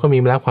ามสุขเราก็มี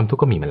มาแล้วความทุก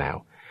ข์ก็มีมาแล้ว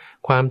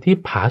ความที่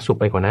ผาสุก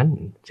ไปกว่านั้น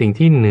สิ่ง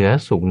ที่เหนือ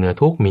สุขเหนือ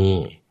ทุกข์มี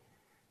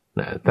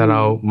แต่เร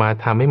ามา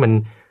ทำให้มัน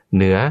เ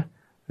หนือ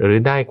หรือ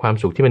ได้ความ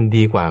สุขที่มัน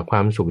ดีกว่าคว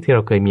ามสุขที่เร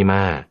าเคยมีม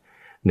า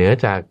เหนือ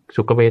จาก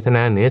สุขเวทน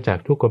าเหนือจาก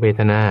ทุกขเว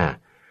ทนา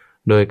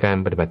โดยการ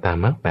ปฏิบัติตาม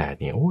มรรคแปด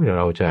เนี่ย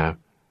เรา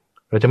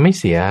จะไม่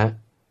เสีย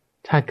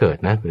ชาติเกิด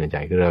นะคุณใจ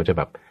คือเราจะแ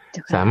บบ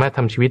สามารถท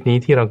ำชีวิตนี้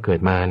ที่เราเกิด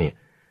มาเนี่ย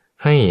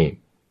ให้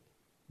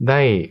ไ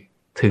ด้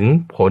ถึง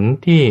ผล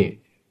ที่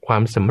ควา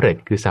มสำเร็จ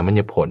คือสามัญ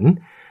ญผล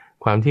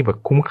ความที่แบบ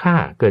คุ้มค่า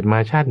เกิดมา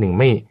ชาติหนึ่ง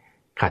ไม่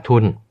ขาดทุ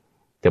น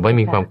แต่ว่า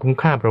มีความคุ้ม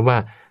ค่าเพราะว่า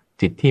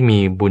จิตที่มี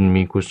บุญ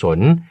มีกุศล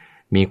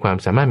มีความ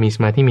สามารถมีส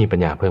มาธิมีปัญ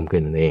ญาเพิ่มขึ้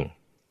นนั่นเอง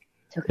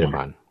เจ้า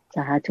ค่ะส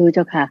าธุเ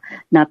จ้าค่ะ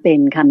นับเป็น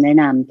คำแนะ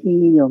นำที่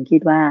โยมคิ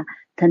ดว่า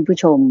ท่านผู้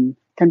ชม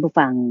ท่านผู้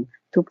ฟัง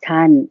ทุกท่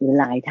านหรือ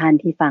หลายท่าน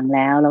ที่ฟังแ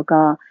ล้ว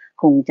ก็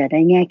คงจะได้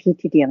แง่คิด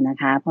ทีเดียวนะ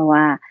คะเพราะว่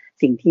า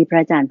สิ่งที่พร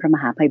ะอาจารย์พระม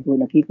หาไพบูล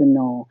ย์อภิปุโน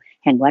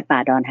แห่งวัดป่า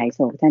ดอนไหโศ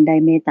กท่านได้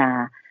เมตตา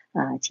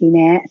ชี้แน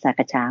ะสั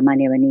กษามา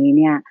ในวันนี้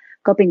เนี่ย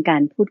ก็เป็นกา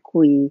รพูด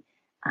คุย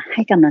ใ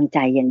ห้กำลังใจ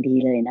อย่างดี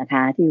เลยนะค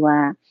ะที่ว่า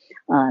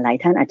หลาย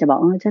ท่านอาจจะบอก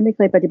ฉันไม่เ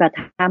คยปฏิบัติ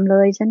ธรรมเล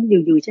ยฉัน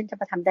อยู่ฉันจะ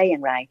มาทำได้อย่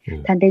างไร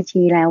ท่านได้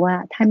ชี้แล้วว่า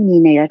ท่านมี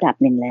ในระดับ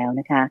หนึ่งแล้ว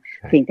นะคะ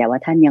เพียงแต่ว่า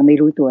ท่านยังไม่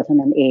รู้ตัวเท่า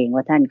นั้นเอง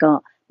ว่าท่านก็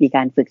มีก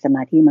ารฝึกสม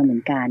าธิมาเหมื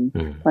อนกัน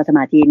เพราะสม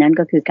าธินั้น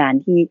ก็คือการ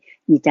ที่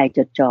มีใจจ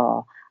ดจ่อ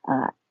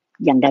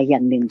อย่างใดอย่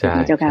างหนึ่งถูกไหม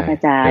เจ้าค่ะพระอ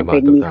าจารย์เป็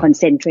นมี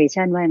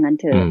concentration ว่างั้น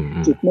เถอะ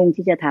จิตมุ่ง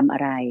ที่จะทำอะ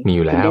ไร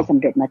ถึงได้สำ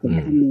เร็จมาถึง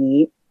ขั้นนี้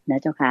นะ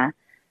เจ้าค่ะ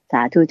ส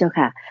าธุเจ้า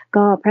ค่ะ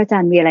ก็พระอาจา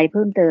รย์มีอะไรเ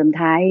พิ่มเติม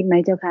ท้ายไหม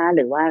เจ้าค่ะห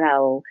รือว่าเรา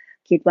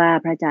คิดว่า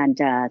พระอาจารย์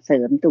จะเสริ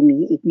มตรง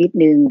นี้อีกนิด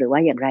นึงหรือว่า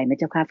อย่างไรไหม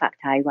เจ้าค่ะฝาก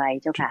ท้ายไว้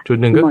เจ้าค่ะจุด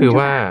หนึ่งก็คือ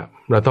ว่า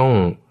เราต้อง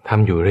ท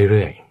ำอยู่เ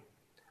รื่อย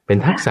ๆเป็น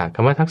ทักษะค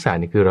ำว่าทักษะ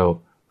นี่คือเรา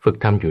ฝึก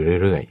ทำอยู่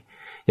เรื่อย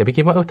ๆอย่าไป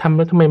คิดว่าทำแ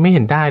ล้วทำไมไม่เ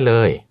ห็นได้เล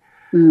ย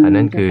อัน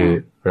นั้นคือ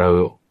เร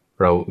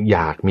าอย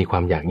ากมีควา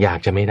มอยาก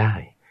จะไม่ได้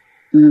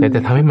แต่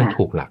ทำให้มัน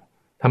ถูกหลัก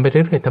ทำไปเ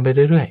รื่อยๆทำไป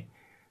เรื่อย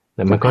ๆแ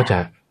ล้วมันก็จะ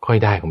ค่อย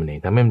ได้ของมันเอง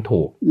ทำให้มัน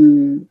ถูก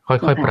ค่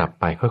อยๆปรับ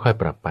ไปค่อย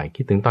ๆปรับไป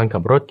คิดถึงตอนขั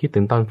บรถคิดถึ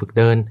งตอนฝึก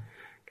เดิน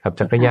ขับ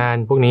จักรยาน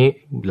พวกนี้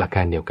หลักก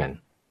ารเดียวกัน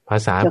ภา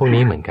ษาพวก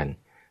นี้เหมือนกัน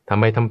ทำ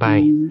ไป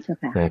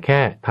แค่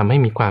ทำให้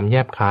มีความแย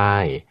บคา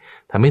ย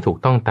ทำให้ถูก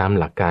ต้องตาม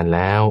หลักการแ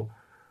ล้ว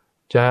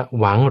จะ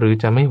หวังหรือ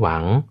จะไม่หวั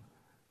ง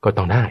ก็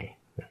ต้องได้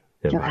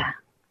เจ้าค่ะ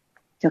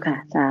เจ้าค่ะ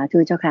สาธุ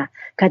เจ้าค่ะ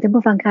ค่ะท่าน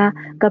ผู้ฟังคะ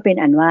ก็เป็น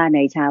อันว่าใน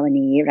เช้าวัน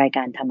นี้รายก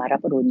ารธรรมารั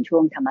บอรุณช่ว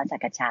งธรรมสั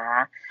กษา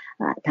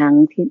ทั้ง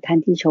ท่าน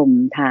ที่ชม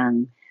ทาง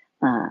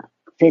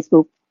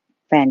Facebook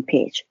แฟนเพ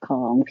จข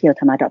อง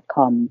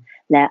purethama.com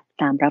และ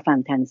ตามรับฟัง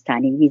ทางสถา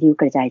นีวิทยุ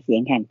กระจายเสีย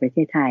งแห่งประเท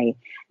ศไทย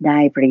ได้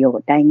ประโยช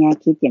น์ได้แง่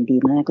คิดอย่างดี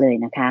มากเลย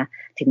นะคะ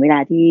ถึงเวลา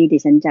ที่ดิ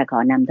ฉันจะขอ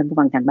นำท่านผู้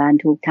ฟังทางบ้าน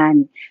ทุกท่าน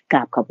กร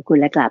าบขอบพระคุณ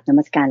และกราบน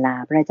มัสการลา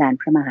พระอาจารย์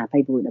พระมหาไพ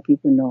บูลย์อภิ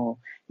ปุโน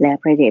และ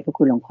พระเดชพระ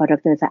คุณหลวงพ่อด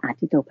ร.สะอาด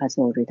ทิโตภาโส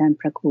หรือท่าน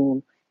พระครู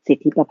สิท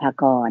ธิประภา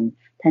กร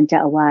ท่านเจ้า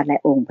อาวาสและ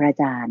องค์พระอา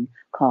จารย์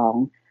ของ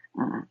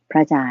พร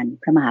ะอาจารย์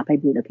พระมหาไพ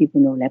บูลย์อภิปุ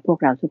โนและพวก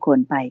เราทุกคน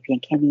ไปเพียง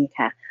แค่นี้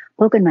ค่ะพ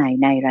บกันใหม่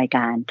ในรายก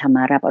ารธรรม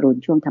ารับอรุ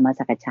ณช่วงธรรม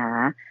สักษา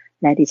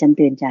และดิฉันเ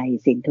ตือนใจ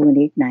สินทุว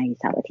นิชใน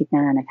เสาร์อาทิตย์ห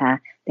น้านะคะ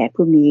แต่พ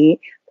รุ่งนี้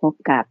พบ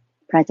กับ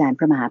พระอาจารย์พ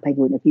ระมหาไพ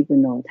บูลย์อภิปุ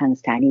โนทาง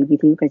สถานีวิ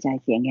ทยุกระจาย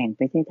เสียงแห่ง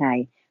ประเทศไทย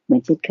เหมือ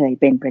นเช่นเคย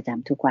เป็นประจ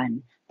ำทุกวัน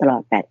ตลอ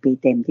ด8ปี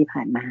เต็มที่ผ่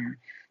านมา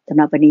สำ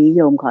หรับวันนี้โ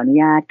ยมขออนุ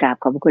ญาตกราบ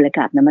ขอบพระคุณและก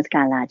ราบนมัสก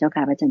ารลาเจ้าค่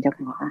ะพระอาจารย์เจ้า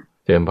ค่ะ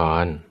เจริญพ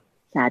ร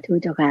สาธุ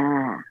เจ้าค่ะ